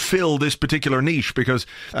fill this particular niche, because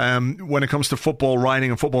when it comes to football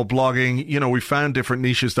writing and football blogging, you know, we found different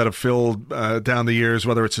niches that have filled down the years,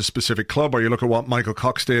 whether it's a specific club or you look at what Michael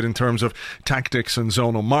Cox did in terms of tactics and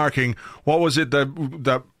zonal marking. What was it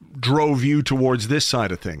that drove you towards this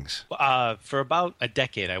side of things? For about a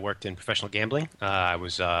decade, I worked in professional gambling.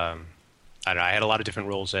 I had a lot of different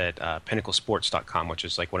roles at PinnacleSports.com, which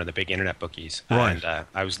is like one of the big internet bookies. Right. And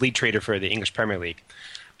I was lead trader for the English Premier League.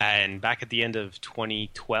 And back at the end of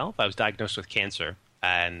 2012, I was diagnosed with cancer.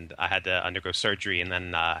 And I had to undergo surgery and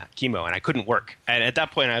then chemo, and I couldn't work. And at that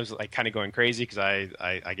point, I was like kind of going crazy because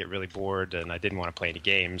I get really bored and I didn't want to play any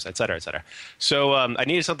games, et cetera, et cetera. So I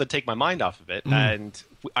needed something to take my mind off of it. And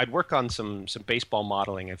I'd work on some baseball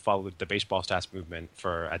modeling and followed the baseball stats movement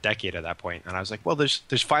for a decade at that point. And I was like, well, there's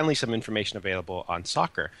finally some information available on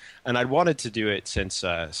soccer. And I'd wanted to do it since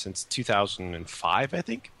 2005, I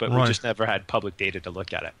think, but we just never had public data to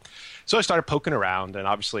look at it. So I started poking around, and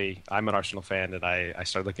obviously I'm an Arsenal fan, and I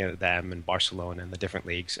started looking at them and Barcelona and the different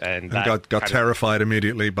leagues. And got terrified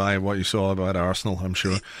immediately by what you saw about Arsenal, I'm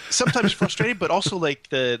sure. Sometimes frustrated, but also like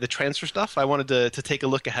the transfer stuff. I wanted to take a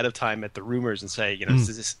look ahead of time at the rumors and say, you know,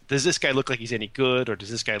 does this guy look like he's any good, or does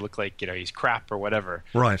this guy look like, you know, he's crap or whatever?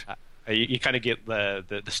 Right. You kind of get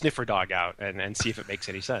the sniffer dog out and see if it makes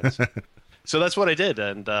any sense. So that's what I did.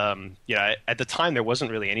 And, at the time, there wasn't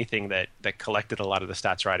really anything that collected a lot of the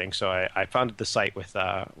stats writing. So I founded the site with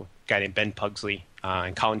a guy named Ben Pugsley,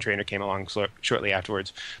 and Colin Traynor came along shortly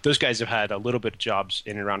afterwards. Those guys have had a little bit of jobs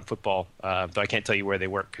in and around football, though I can't tell you where they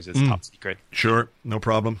work because it's top secret. Sure, no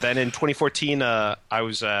problem. Then in 2014, I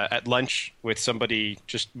was at lunch with somebody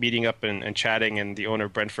just meeting up and chatting, and the owner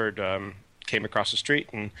of Brentford came across the street,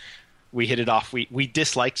 and we hit it off. We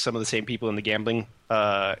disliked some of the same people in the gambling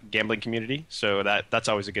community, so that's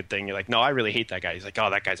always a good thing. You're like, no, I really hate that guy. He's like, oh,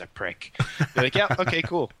 that guy's a prick. You're like, yeah, okay,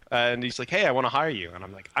 cool. And he's like, hey, I want to hire you. And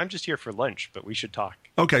I'm like, I'm just here for lunch, but we should talk.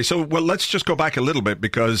 Okay, so let's just go back a little bit,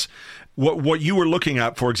 because what you were looking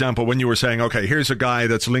at, for example, when you were saying, okay, here's a guy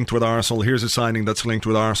that's linked with Arsenal, here's a signing that's linked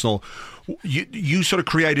with Arsenal, you sort of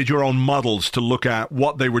created your own models to look at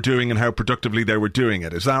what they were doing and how productively they were doing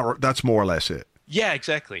it. That's more or less it? Yeah,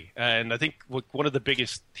 exactly. And I think one of the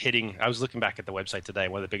biggest hitting, I was looking back at the website today,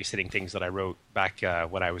 one of the biggest hitting things that I wrote back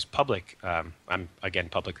when I was public, I'm again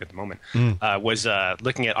public at the moment, was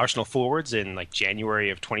looking at Arsenal forwards in like January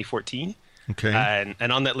of 2014. Okay.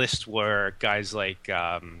 And on that list were guys like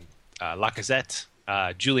Lacazette,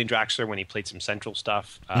 Julian Draxler when he played some central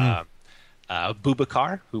stuff,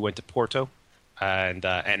 Boubacar, who went to Porto, and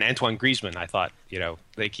Antoine Griezmann. I thought, you know,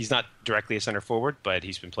 like he's not directly a center forward, but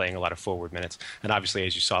he's been playing a lot of forward minutes. And obviously,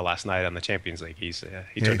 as you saw last night on the Champions League, he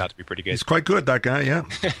turned out to be pretty good. He's quite good, that guy, yeah.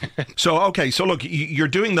 So look, you're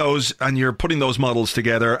doing those and you're putting those models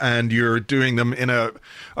together and you're doing them in a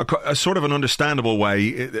sort of an understandable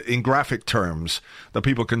way in graphic terms that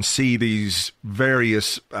people can see these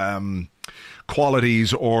various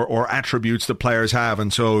qualities or attributes that players have,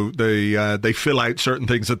 and so they fill out certain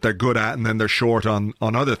things that they're good at, and then they're short on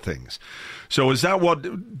other things. So is that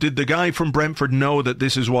did the guy from Brentford know that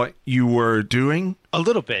this is what you were doing? A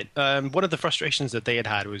little bit. One of the frustrations that they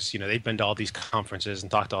had was, you know, they'd been to all these conferences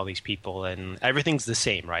and talked to all these people, and everything's the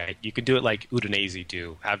same, right? You can do it like Udinese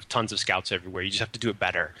do, have tons of scouts everywhere. You just have to do it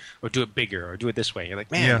better, or do it bigger, or do it this way. You're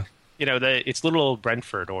like, man. Yeah. You know, it's little old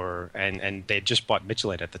Brentford, and they just bought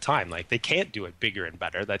Michelin at the time. Like, they can't do it bigger and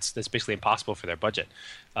better. That's basically impossible for their budget.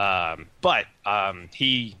 But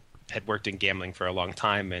he had worked in gambling for a long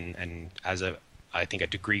time, and as a I think, a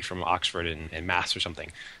degree from Oxford in maths or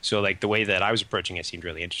something. So like the way that I was approaching it seemed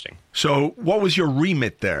really interesting. So what was your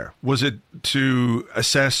remit there? Was it to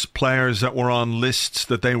assess players that were on lists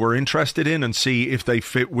that they were interested in and see if they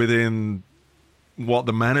fit within what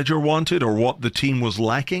the manager wanted or what the team was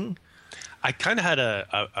lacking? I kind of had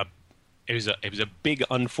it was a big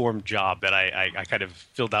unformed job that I kind of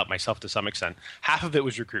filled out myself to some extent. Half of it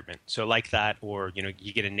was recruitment. So like that, or, you know,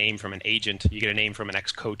 you get a name from an agent, you get a name from an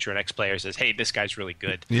ex-coach or an ex-player says, hey, this guy's really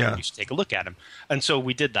good. Yeah. You should take a look at him. And so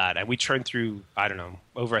we did that. And we churned through, I don't know,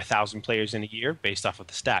 over 1,000 players in a year based off of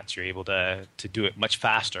the stats. You're able to do it much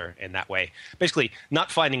faster in that way. Basically, not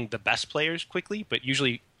finding the best players quickly, but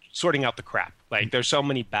usually sorting out the crap. Like, there's so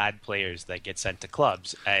many bad players that get sent to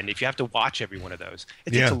clubs, and if you have to watch every one of those,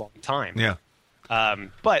 it takes a long time. Yeah.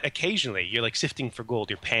 But occasionally you're like sifting for gold,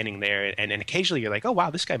 you're panning there, and occasionally you're like, oh wow,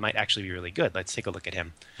 this guy might actually be really good. Let's take a look at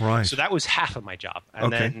him. Right. So that was half of my job.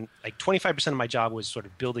 And then like 25% of my job was sort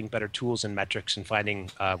of building better tools and metrics and finding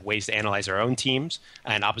ways to analyze our own teams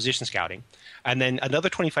and opposition scouting. And then another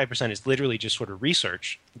 25% is literally just sort of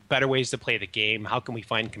research, better ways to play the game. How can we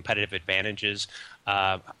find competitive advantages?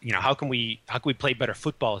 You know, how can we play better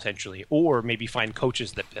football essentially, or maybe find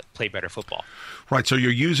coaches that play better football. Right. So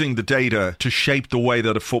you're using the data to shape the way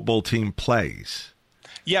that a football team plays.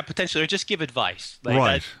 Yeah, potentially, or just give advice. Like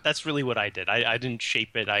right. That's really what I did. I didn't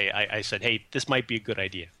shape it. I said, hey, this might be a good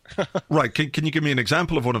idea. Right. Can you give me an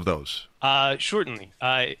example of one of those? Certainly.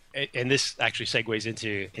 And this actually segues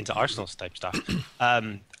into Arsenal's type stuff.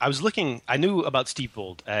 I was looking. I knew about Steve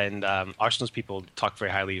Bold, and Arsenal's people talk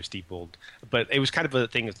very highly of Steve Bold. But it was kind of a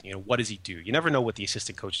thing of, you know, what does he do? You never know what the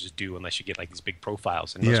assistant coaches do unless you get like these big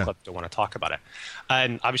profiles, and most clubs don't want to talk about it.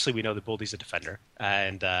 And obviously, we know that Boldy's a defender,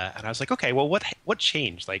 and I was like, okay, well, what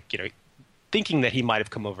changed? Like, you know, thinking that he might have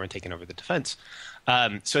come over and taken over the defense.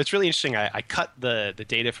 So it's really interesting. I cut the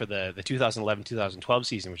data for the 2011-2012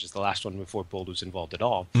 season, which is the last one before Bold was involved at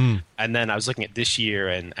all. And then I was looking at this year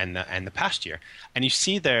and the past year. And you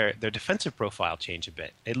see their defensive profile change a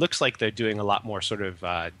bit. It looks like they're doing a lot more sort of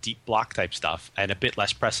deep block type stuff and a bit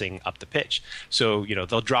less pressing up the pitch. So, you know,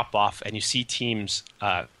 they'll drop off and you see teams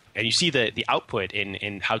and you see the output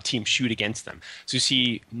in how teams shoot against them. So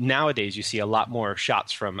nowadays you see a lot more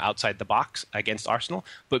shots from outside the box against Arsenal,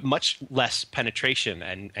 but much less penetration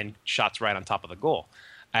and shots right on top of the goal.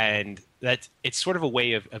 And it's sort of a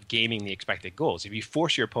way of gaming the expected goals. If you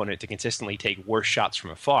force your opponent to consistently take worse shots from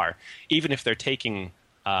afar, even if they're taking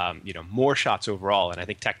more shots overall, and I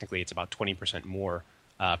think technically it's about 20% more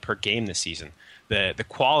per game this season, the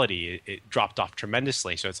quality it dropped off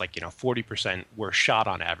tremendously. So it's like, you know, 40% worse shot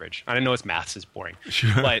on average. I know it's maths is boring,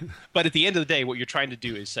 sure. but at the end of the day, what you're trying to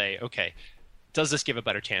do is say, okay, does this give a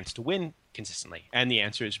better chance to win consistently? And the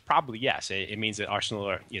answer is probably yes. It means that Arsenal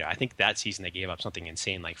are, you know, I think that season they gave up something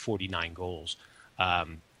insane like 49 goals.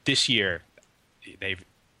 This year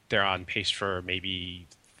they're on pace for maybe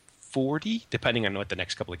 40, depending on what the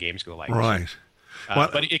next couple of games go like. Right.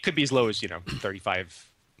 But it could be as low as, you know, 35.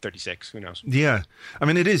 36, who knows? Yeah. I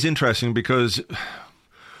mean, it is interesting because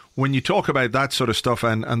when you talk about that sort of stuff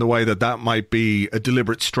and the way that might be a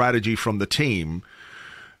deliberate strategy from the team,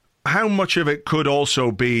 how much of it could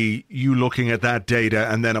also be you looking at that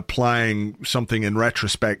data and then applying something in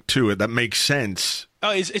retrospect to it that makes sense? Oh,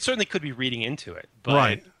 it certainly could be reading into it. But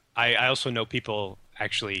right. I also know people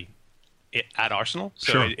actually at Arsenal,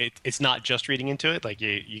 so sure. It's not just reading into it. Like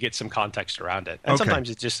you get some context around it, and sometimes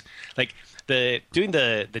it's just like doing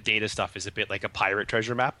the data stuff is a bit like a pirate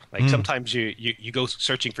treasure map. Like sometimes you go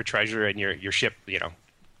searching for treasure and your ship, you know,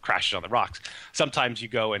 crashes on the rocks. Sometimes you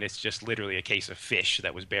go and it's just literally a case of fish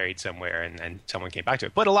that was buried somewhere and someone came back to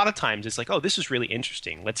it. But a lot of times it's like, oh, this is really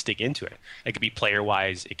interesting. Let's dig into it. It could be player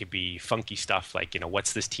wise. It could be funky stuff like, you know,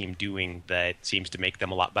 what's this team doing that seems to make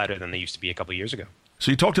them a lot better than they used to be a couple of years ago. So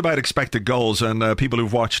you talked about expected goals, and people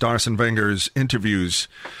who've watched Arsene Wenger's interviews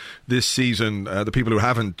this season, the people who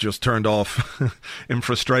haven't just turned off in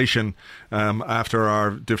frustration after our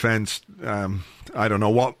defence. I don't know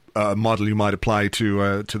what model you might apply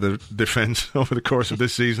to the defence over the course of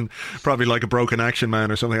this season. Probably like a broken action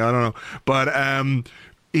man or something. I don't know. But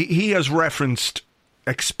he has referenced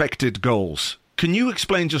expected goals. Can you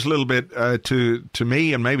explain just a little bit to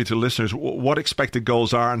me and maybe to listeners what expected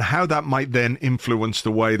goals are and how that might then influence the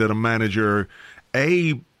way that a manager,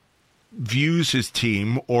 A, views his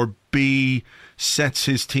team, or B, sets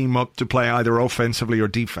his team up to play either offensively or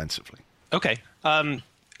defensively? Okay.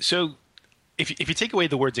 So if you take away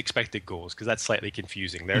the words expected goals, because that's slightly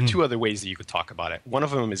confusing, there are two other ways that you could talk about it. One of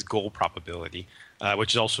them is goal probability,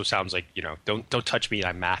 which also sounds like, you know, don't touch me,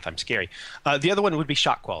 I'm math, I'm scary. The other one would be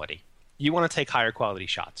shot quality. You want to take higher quality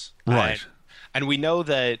shots. Right. And we know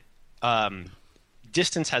that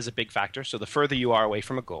distance has a big factor. So the further you are away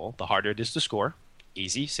from a goal, the harder it is to score.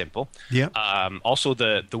 Easy, simple. Yeah. Also,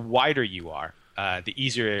 the wider you are, the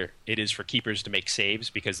easier it is for keepers to make saves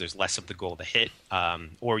because there's less of the goal to hit,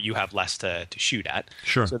 or you have less to shoot at.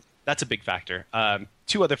 Sure. So that's a big factor.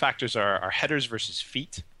 Two other factors are headers versus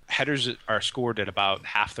feet. Headers are scored at about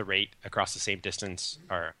half the rate across the same distance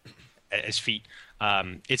as feet.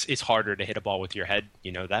 It's harder to hit a ball with your head.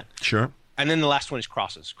 You know that. Sure. And then the last one is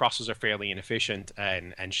crosses. Crosses are fairly inefficient,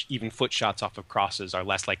 and even foot shots off of crosses are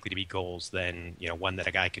less likely to be goals than one that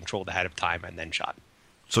a guy controlled ahead of time and then shot.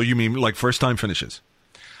 So you mean like first-time finishes?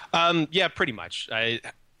 Yeah, pretty much.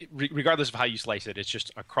 Regardless of how you slice it, it's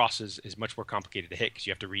just a cross is much more complicated to hit because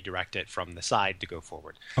you have to redirect it from the side to go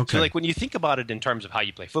forward. Okay. So like when you think about it in terms of how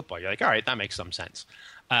you play football, you're like, all right, that makes some sense.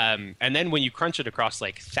 And then when you crunch it across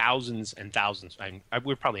like thousands and thousands,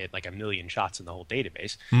 we're probably at like 1 million shots in the whole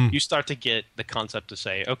database, you start to get the concept to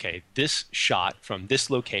say, okay, this shot from this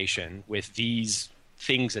location with these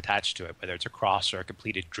things attached to it, whether it's a cross or a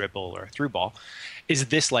completed dribble or a through ball, is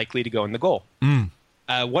this likely to go in the goal?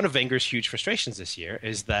 One of Wenger's huge frustrations this year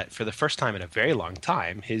is that for the first time in a very long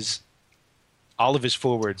time, all of his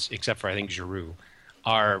forwards, except for I think Giroud,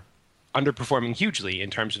 are underperforming hugely in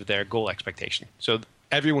terms of their goal expectation. So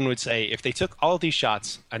everyone would say if they took all of these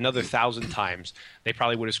shots another 1,000 times, they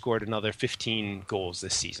probably would have scored another 15 goals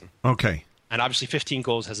this season. Okay. And obviously 15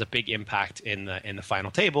 goals has a big impact in the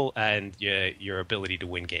final table and your ability to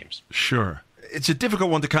win games. Sure. It's a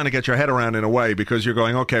difficult one to kind of get your head around in a way because you're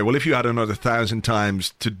going, okay, well, if you had another 1,000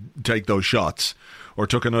 times to take those shots or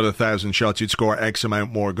took another 1,000 shots, you'd score X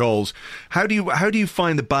amount more goals. How do you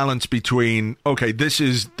find the balance between, okay, this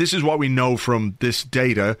is what we know from this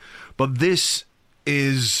data, but this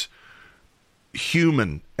is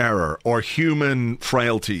human error or human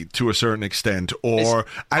frailty to a certain extent, or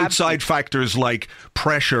outside factors like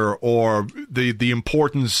pressure or the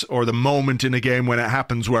importance or the moment in a game when it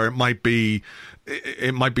happens where it might be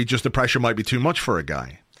just the pressure might be too much for a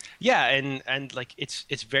guy. Yeah, and like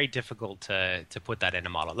it's very difficult to put that in a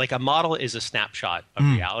model. Like a model is a snapshot of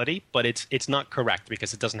reality, but it's not correct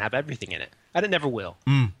because it doesn't have everything in it, and it never will.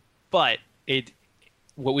 But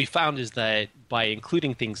what we found is that by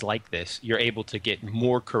including things like this, you're able to get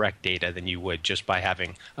more correct data than you would just by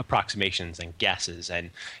having approximations and guesses.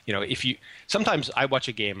 And sometimes I watch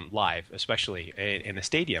a game live, especially in a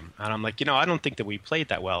stadium, and I'm like, I don't think that we played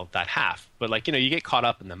that well that half. But like, you get caught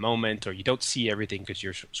up in the moment, or you don't see everything because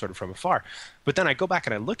you're sort of from afar. But then I go back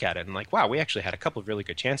and I look at it, and like, wow, we actually had a couple of really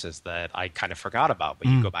good chances that I kind of forgot about. But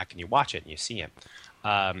you go back and you watch it and you see it.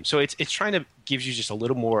 So it's trying to give you just a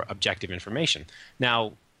little more objective information.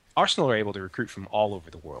 Now, Arsenal are able to recruit from all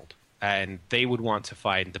over the world, and they would want to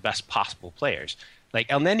find the best possible players. Like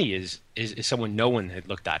Elneny is someone no one had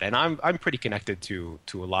looked at, and I'm pretty connected to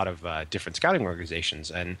a lot of different scouting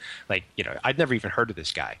organizations, and like I'd never even heard of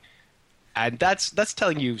this guy, and that's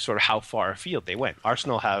telling you sort of how far afield they went.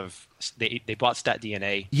 Arsenal they bought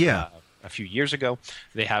StatDNA. Yeah. A few years ago.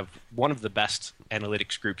 They have one of the best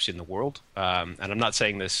analytics groups in the world. And I'm not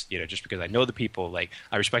saying this, just because I know the people. Like,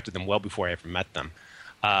 I respected them well before I ever met them.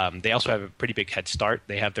 They also have a pretty big head start.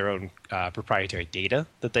 They have their own proprietary data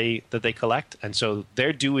that they collect. And so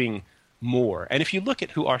they're doing more. And if you look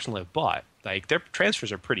at who Arsenal have bought, like their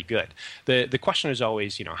transfers are pretty good. The question is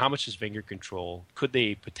always, how much does Wenger control? Could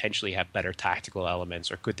they potentially have better tactical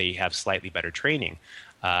elements, or could they have slightly better training?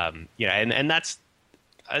 And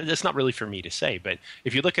that's not really for me to say, but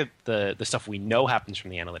if you look at the stuff we know happens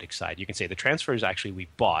from the analytics side, you can say the transfers actually we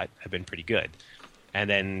bought have been pretty good. And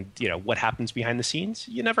then, what happens behind the scenes,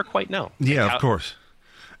 you never quite know. Yeah, of course.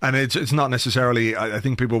 And it's not necessarily, I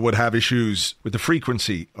think people would have issues with the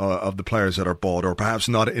frequency of the players that are bought, or perhaps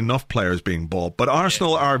not enough players being bought. But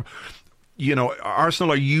Arsenal are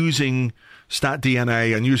using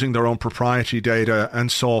StatDNA and using their own proprietary data and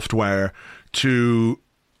software to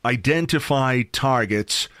identify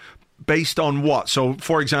targets based on what? So,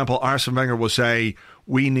 for example, Arsene Wenger will say,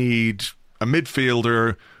 we need a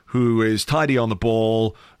midfielder who is tidy on the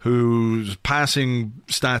ball, whose passing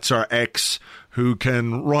stats are X, who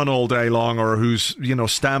can run all day long, or whose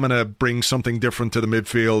stamina brings something different to the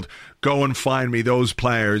midfield. Go and find me those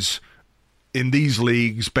players in these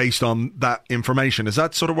leagues based on that information. Is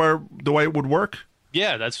that sort of the way it would work?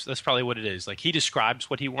 Yeah, that's probably what it is. Like, he describes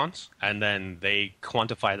what he wants, and then they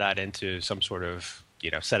quantify that into some sort of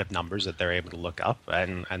set of numbers that they're able to look up,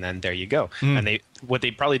 and then there you go. And what they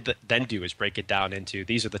probably then do is break it down into,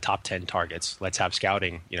 these are the top 10 targets. Let's have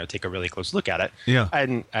scouting, take a really close look at it. Yeah.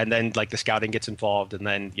 And then like the scouting gets involved, and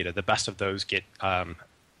then the best of those get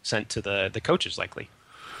sent to the coaches likely.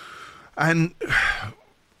 And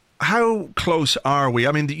how close are we?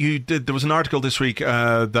 I mean, there was an article this week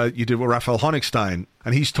that you did with Raphael Honigstein,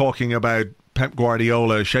 and he's talking about Pep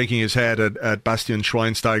Guardiola shaking his head at Bastian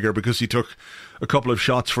Schweinsteiger because he took a couple of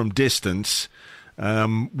shots from distance,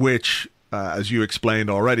 which, as you explained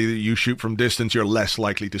already, that you shoot from distance, you're less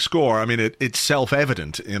likely to score. I mean, it's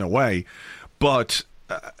self-evident in a way, but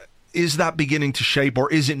is that beginning to shape,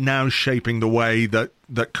 or is it now shaping the way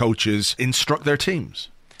that coaches instruct their teams?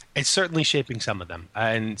 It's certainly shaping some of them.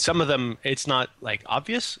 And some of them, it's not like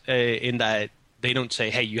obvious in that they don't say,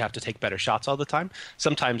 hey, you have to take better shots all the time.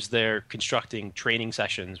 Sometimes they're constructing training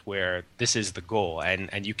sessions where this is the goal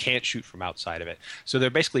and you can't shoot from outside of it. So they're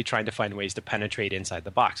basically trying to find ways to penetrate inside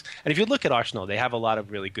the box. And if you look at Arsenal, they have a lot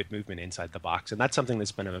of really good movement inside the box. And that's something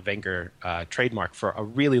that's been a Wenger trademark for a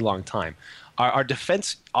really long time. Our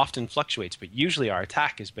defense often fluctuates, but usually our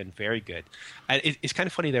attack has been very good. And it's kind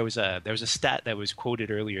of funny. There was a stat that was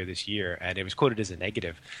quoted earlier this year, and it was quoted as a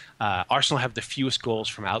negative. Arsenal have the fewest goals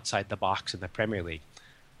from outside the box in the Premier League.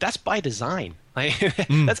 That's by design.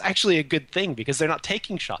 That's actually a good thing because they're not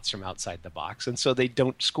taking shots from outside the box, and so they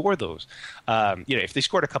don't score those. If they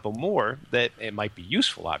scored a couple more, that it might be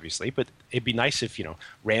useful, obviously. But it'd be nice if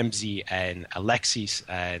Ramsey and Alexis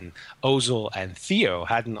and Ozil and Theo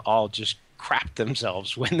hadn't all just crap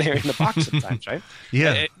themselves when they're in the box sometimes, right?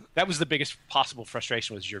 Yeah. That was the biggest possible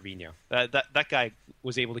frustration with Gervinho. That guy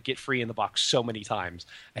was able to get free in the box so many times,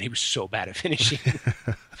 and he was so bad at finishing.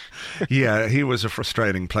 Yeah, he was a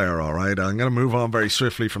frustrating player, all right. I'm going to move on very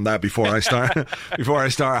swiftly from that before I start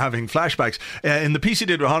having flashbacks. In the piece he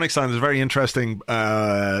did with Honigstein, there's a very interesting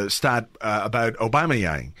stat about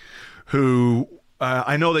Aubameyang, who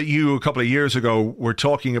I know that you a couple of years ago were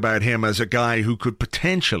talking about him as a guy who could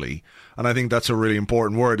potentially, and I think that's a really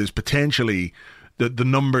important word, is potentially the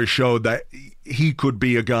numbers showed that he could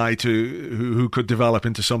be a guy who could develop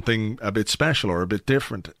into something a bit special or a bit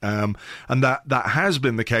different. And that has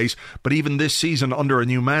been the case. But even this season, under a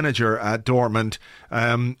new manager at Dortmund,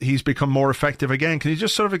 he's become more effective again. Can you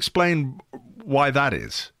just sort of explain why that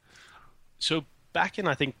is? So back in,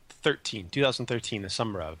 I think, 2013, the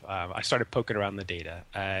summer of, I started poking around the data,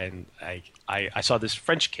 and I saw this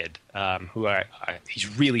French kid who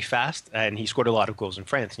he's really fast, and he scored a lot of goals in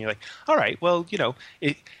France. And you're like, all right, well,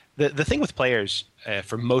 the thing with players,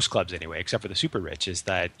 for most clubs anyway, except for the super rich, is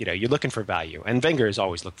that you're looking for value, and Wenger has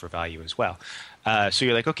always looked for value as well. So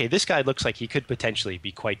you're like, okay, this guy looks like he could potentially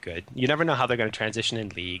be quite good. You never know how they're going to transition in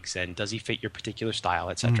leagues, and does he fit your particular style,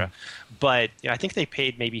 etc. But I think they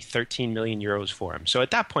paid maybe 13 million euros for him. So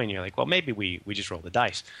at that point, you're like, well, maybe we just roll the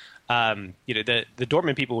dice. The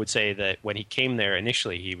Dortmund people would say that when he came there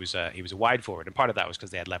initially, he was a wide forward, and part of that was because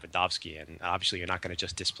they had Lewandowski, and obviously you're not going to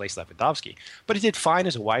just displace Lewandowski. But he did fine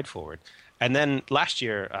as a wide forward. And then last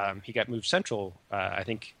year, he got moved central, I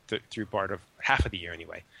think, through part of half of the year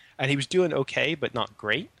anyway. And he was doing okay, but not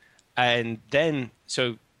great. And then,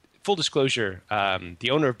 so full disclosure, the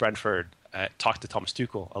owner of Brentford talked to Thomas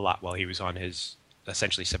Tuchel a lot while he was on his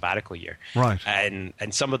essentially sabbatical year. Right. And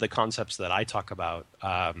some of the concepts that I talk about,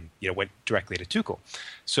 went directly to Tuchel.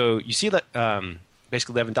 So you see that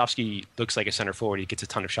basically Lewandowski looks like a center forward. He gets a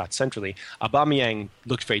ton of shots centrally. Aubameyang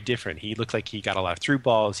looked very different. He looked like he got a lot of through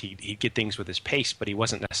balls. He'd get things with his pace, but he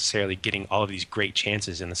wasn't necessarily getting all of these great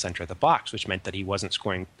chances in the center of the box, which meant that he wasn't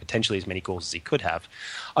scoring potentially as many goals as he could have.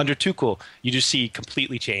 Under Tuchel, you just see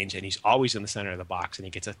completely change, and he's always in the center of the box, and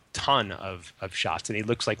he gets a ton of shots, and he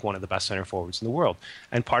looks like one of the best center forwards in the world.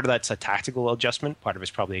 And part of that's a tactical adjustment. Part of it's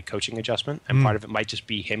probably a coaching adjustment, and part of it might just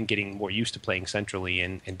be him getting more used to playing centrally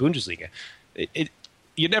in Bundesliga.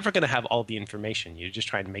 You're never going to have all the information. You're just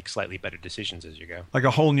trying to make slightly better decisions as you go. Like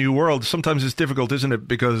a whole new world. Sometimes it's difficult, isn't it?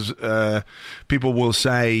 Because people will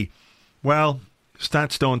say, well,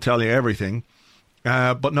 stats don't tell you everything.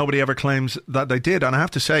 But nobody ever claims that they did. And I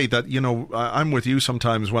have to say that, I'm with you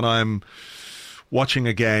sometimes when I'm watching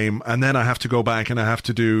a game and then I have to go back and I have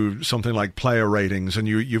to do something like player ratings, and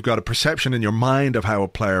you've got a perception in your mind of how a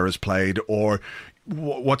player has played, or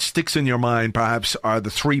what sticks in your mind perhaps are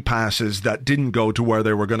the 3 passes that didn't go to where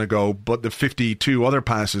they were going to go, but the 52 other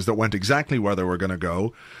passes that went exactly where they were going to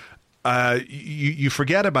go. You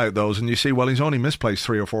forget about those, and you see, well, he's only misplaced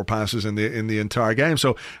 3 or 4 passes in the entire game.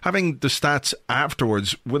 So having the stats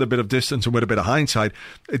afterwards, with a bit of distance and with a bit of hindsight,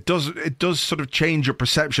 it does sort of change your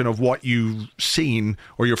perception of what you've seen,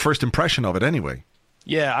 or your first impression of it anyway.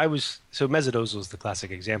 Yeah, so Mesut Ozil is the classic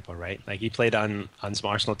example, right? Like, he played on some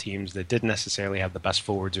Arsenal teams that didn't necessarily have the best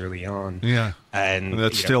forwards early on. Yeah, and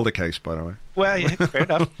that's still the case, by the way. Well, yeah, fair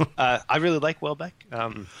enough. I really like Welbeck.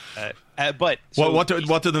 But what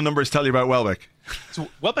do the numbers tell you about Welbeck? So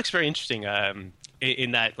Welbeck's very interesting.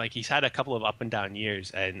 in that, like, he's had a couple of up and down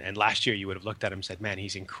years, and last year you would have looked at him and said, man,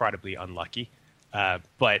 he's incredibly unlucky.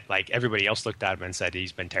 But like everybody else looked at him and said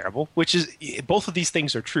he's been terrible, which is, both of these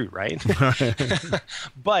things are true, right?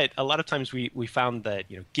 But a lot of times we found that,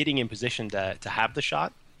 getting in position to have the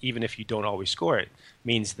shot, even if you don't always score it,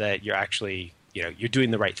 means that you're actually, you're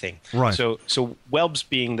doing the right thing. Right. So Welbs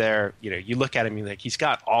being there, you look at him and he's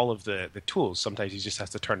got all of the tools. Sometimes he just has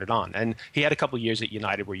to turn it on. And he had a couple of years at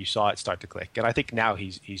United where you saw it start to click. And I think now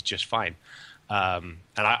he's just fine. And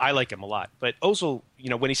I like him a lot. But Ozil,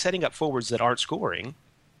 when he's setting up forwards that aren't scoring,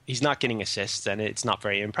 he's not getting assists, and it's not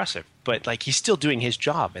very impressive. But like, he's still doing his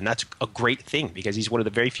job, and that's a great thing because he's one of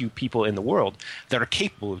the very few people in the world that are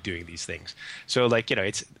capable of doing these things. So like,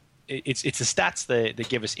 it's the stats that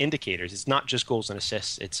give us indicators. It's not just goals and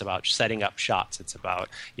assists. It's about setting up shots. It's about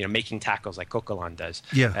making tackles like Coquelin does.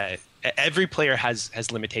 Yeah. Every player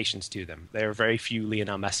has limitations to them. There are very few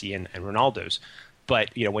Lionel Messi and Ronaldos.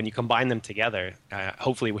 But when you combine them together,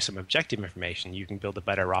 hopefully with some objective information, you can build a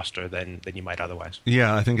better roster than you might otherwise.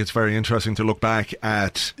 Yeah, I think it's very interesting to look back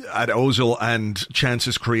at Ozil and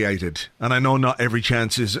chances created. And I know not every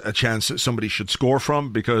chance is a chance that somebody should score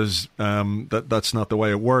from, because that's not the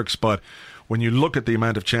way it works. But when you look at the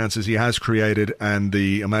amount of chances he has created and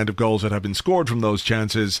the amount of goals that have been scored from those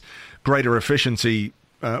chances, greater efficiency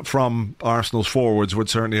from Arsenal's forwards would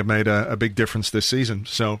certainly have made a big difference this season.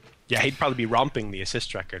 So. Yeah, he'd probably be romping the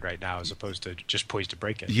assist record right now as opposed to just poised to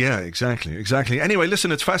break it. Yeah, exactly. Anyway,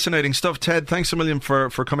 listen, it's fascinating stuff. Ted, thanks a million for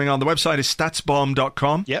coming on. The website is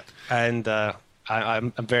statsbomb.com. Yep, and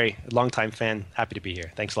I'm a very long-time fan. Happy to be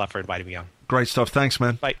here. Thanks a lot for inviting me on. Great stuff. Thanks,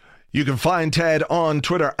 man. Bye. You can find Ted on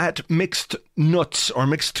Twitter at Mixed Nuts or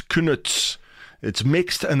Mixed Knuts. It's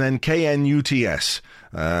mixed and then KNUTS.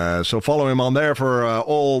 So follow him on there for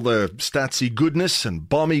all the statsy goodness and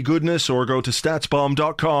bomby goodness, or go to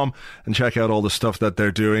statsbomb.com and check out all the stuff that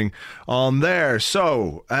they're doing on there.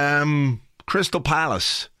 So, Crystal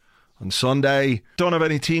Palace on Sunday. Don't have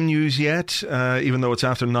any team news yet, even though it's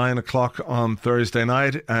after 9 o'clock on Thursday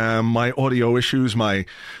night. My audio issues, my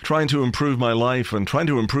trying to improve my life and trying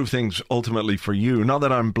to improve things ultimately for you. Not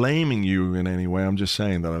that I'm blaming you in any way. I'm just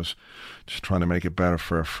saying that I was just trying to make it better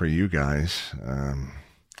for you guys.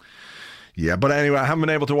 Yeah, but anyway, I haven't been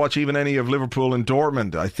able to watch even any of Liverpool and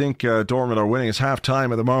Dortmund. I think Dortmund are winning. It's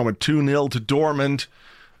half-time at the moment, 2-0 to Dortmund.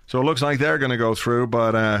 So it looks like they're going to go through,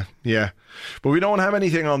 but yeah. But we don't have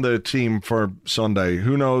anything on the team for Sunday.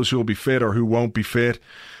 Who knows who'll be fit or who won't be fit.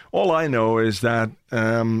 All I know is that,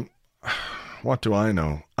 what do I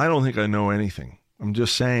know? I don't think I know anything. I'm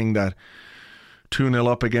just saying that 2-0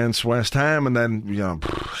 up against West Ham, and then,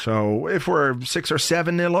 so if we're 6 or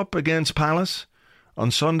 7-0 up against Palace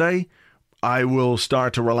on Sunday, I will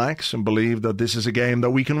start to relax and believe that this is a game that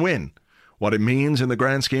we can win. What it means in the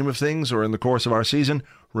grand scheme of things or in the course of our season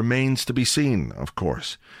remains to be seen, of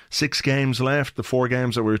course. 6 games left, the 4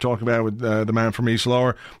 games that we were talking about with the man from East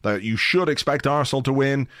Lower, that you should expect Arsenal to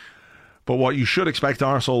win. But what you should expect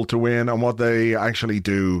Arsenal to win and what they actually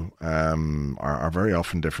do are very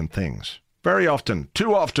often different things. Very often.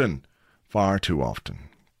 Too often. Far too often.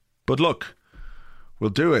 But look, we'll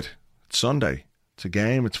do it. It's Sunday. It's a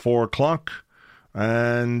game. It's 4 o'clock.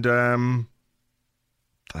 And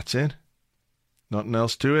that's it. Nothing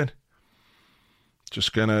else to it.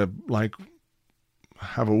 Just gonna,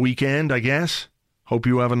 have a weekend, I guess. Hope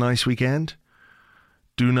you have a nice weekend.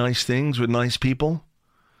 Do nice things with nice people.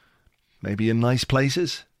 Maybe in nice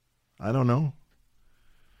places. I don't know.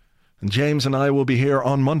 And James and I will be here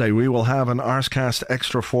on Monday. We will have an Arscast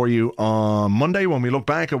extra for you on Monday when we look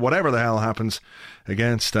back at whatever the hell happens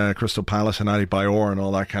against Crystal Palace and Adebayor and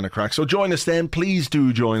all that kind of crack. So join us then. Please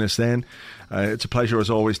do join us then. It's a pleasure as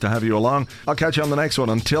always to have you along. I'll catch you on the next one.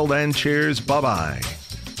 Until then, cheers. Bye-bye.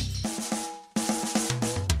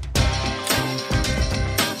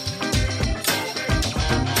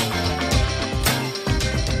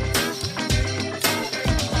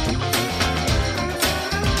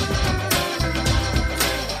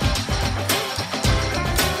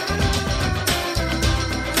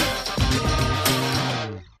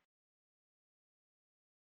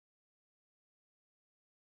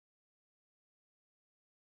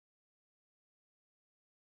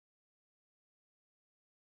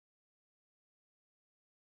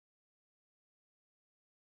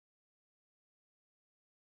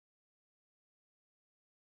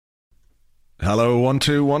 Hello, 1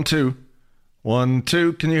 2 1 2 1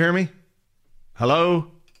 2. Can you hear me?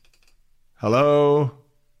 Hello, hello,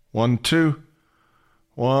 1 2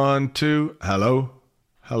 1 2. Hello,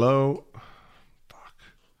 hello. Fuck.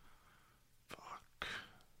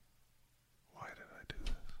 Why did I do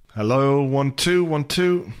this? Hello, 1 2 1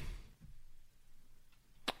 2.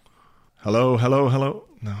 Hello, hello, hello.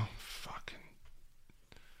 No, fucking.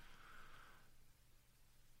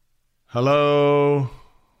 Hello.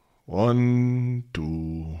 1,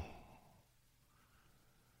 2.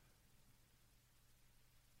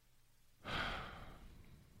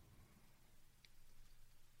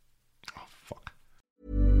 Oh, fuck.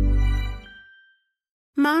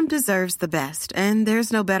 Mom deserves the best, and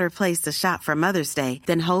there's no better place to shop for Mother's Day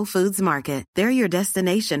than Whole Foods Market. They're your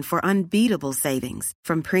destination for unbeatable savings,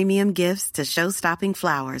 from premium gifts to show-stopping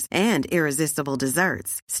flowers and irresistible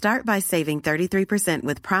desserts. Start by saving 33%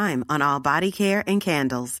 with Prime on all body care and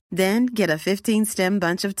candles. Then get a 15-stem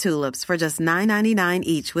bunch of tulips for just $9.99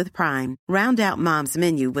 each with Prime. Round out Mom's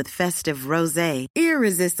menu with festive rosé,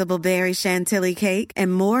 irresistible berry chantilly cake,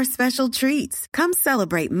 and more special treats. Come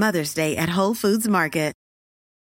celebrate Mother's Day at Whole Foods Market.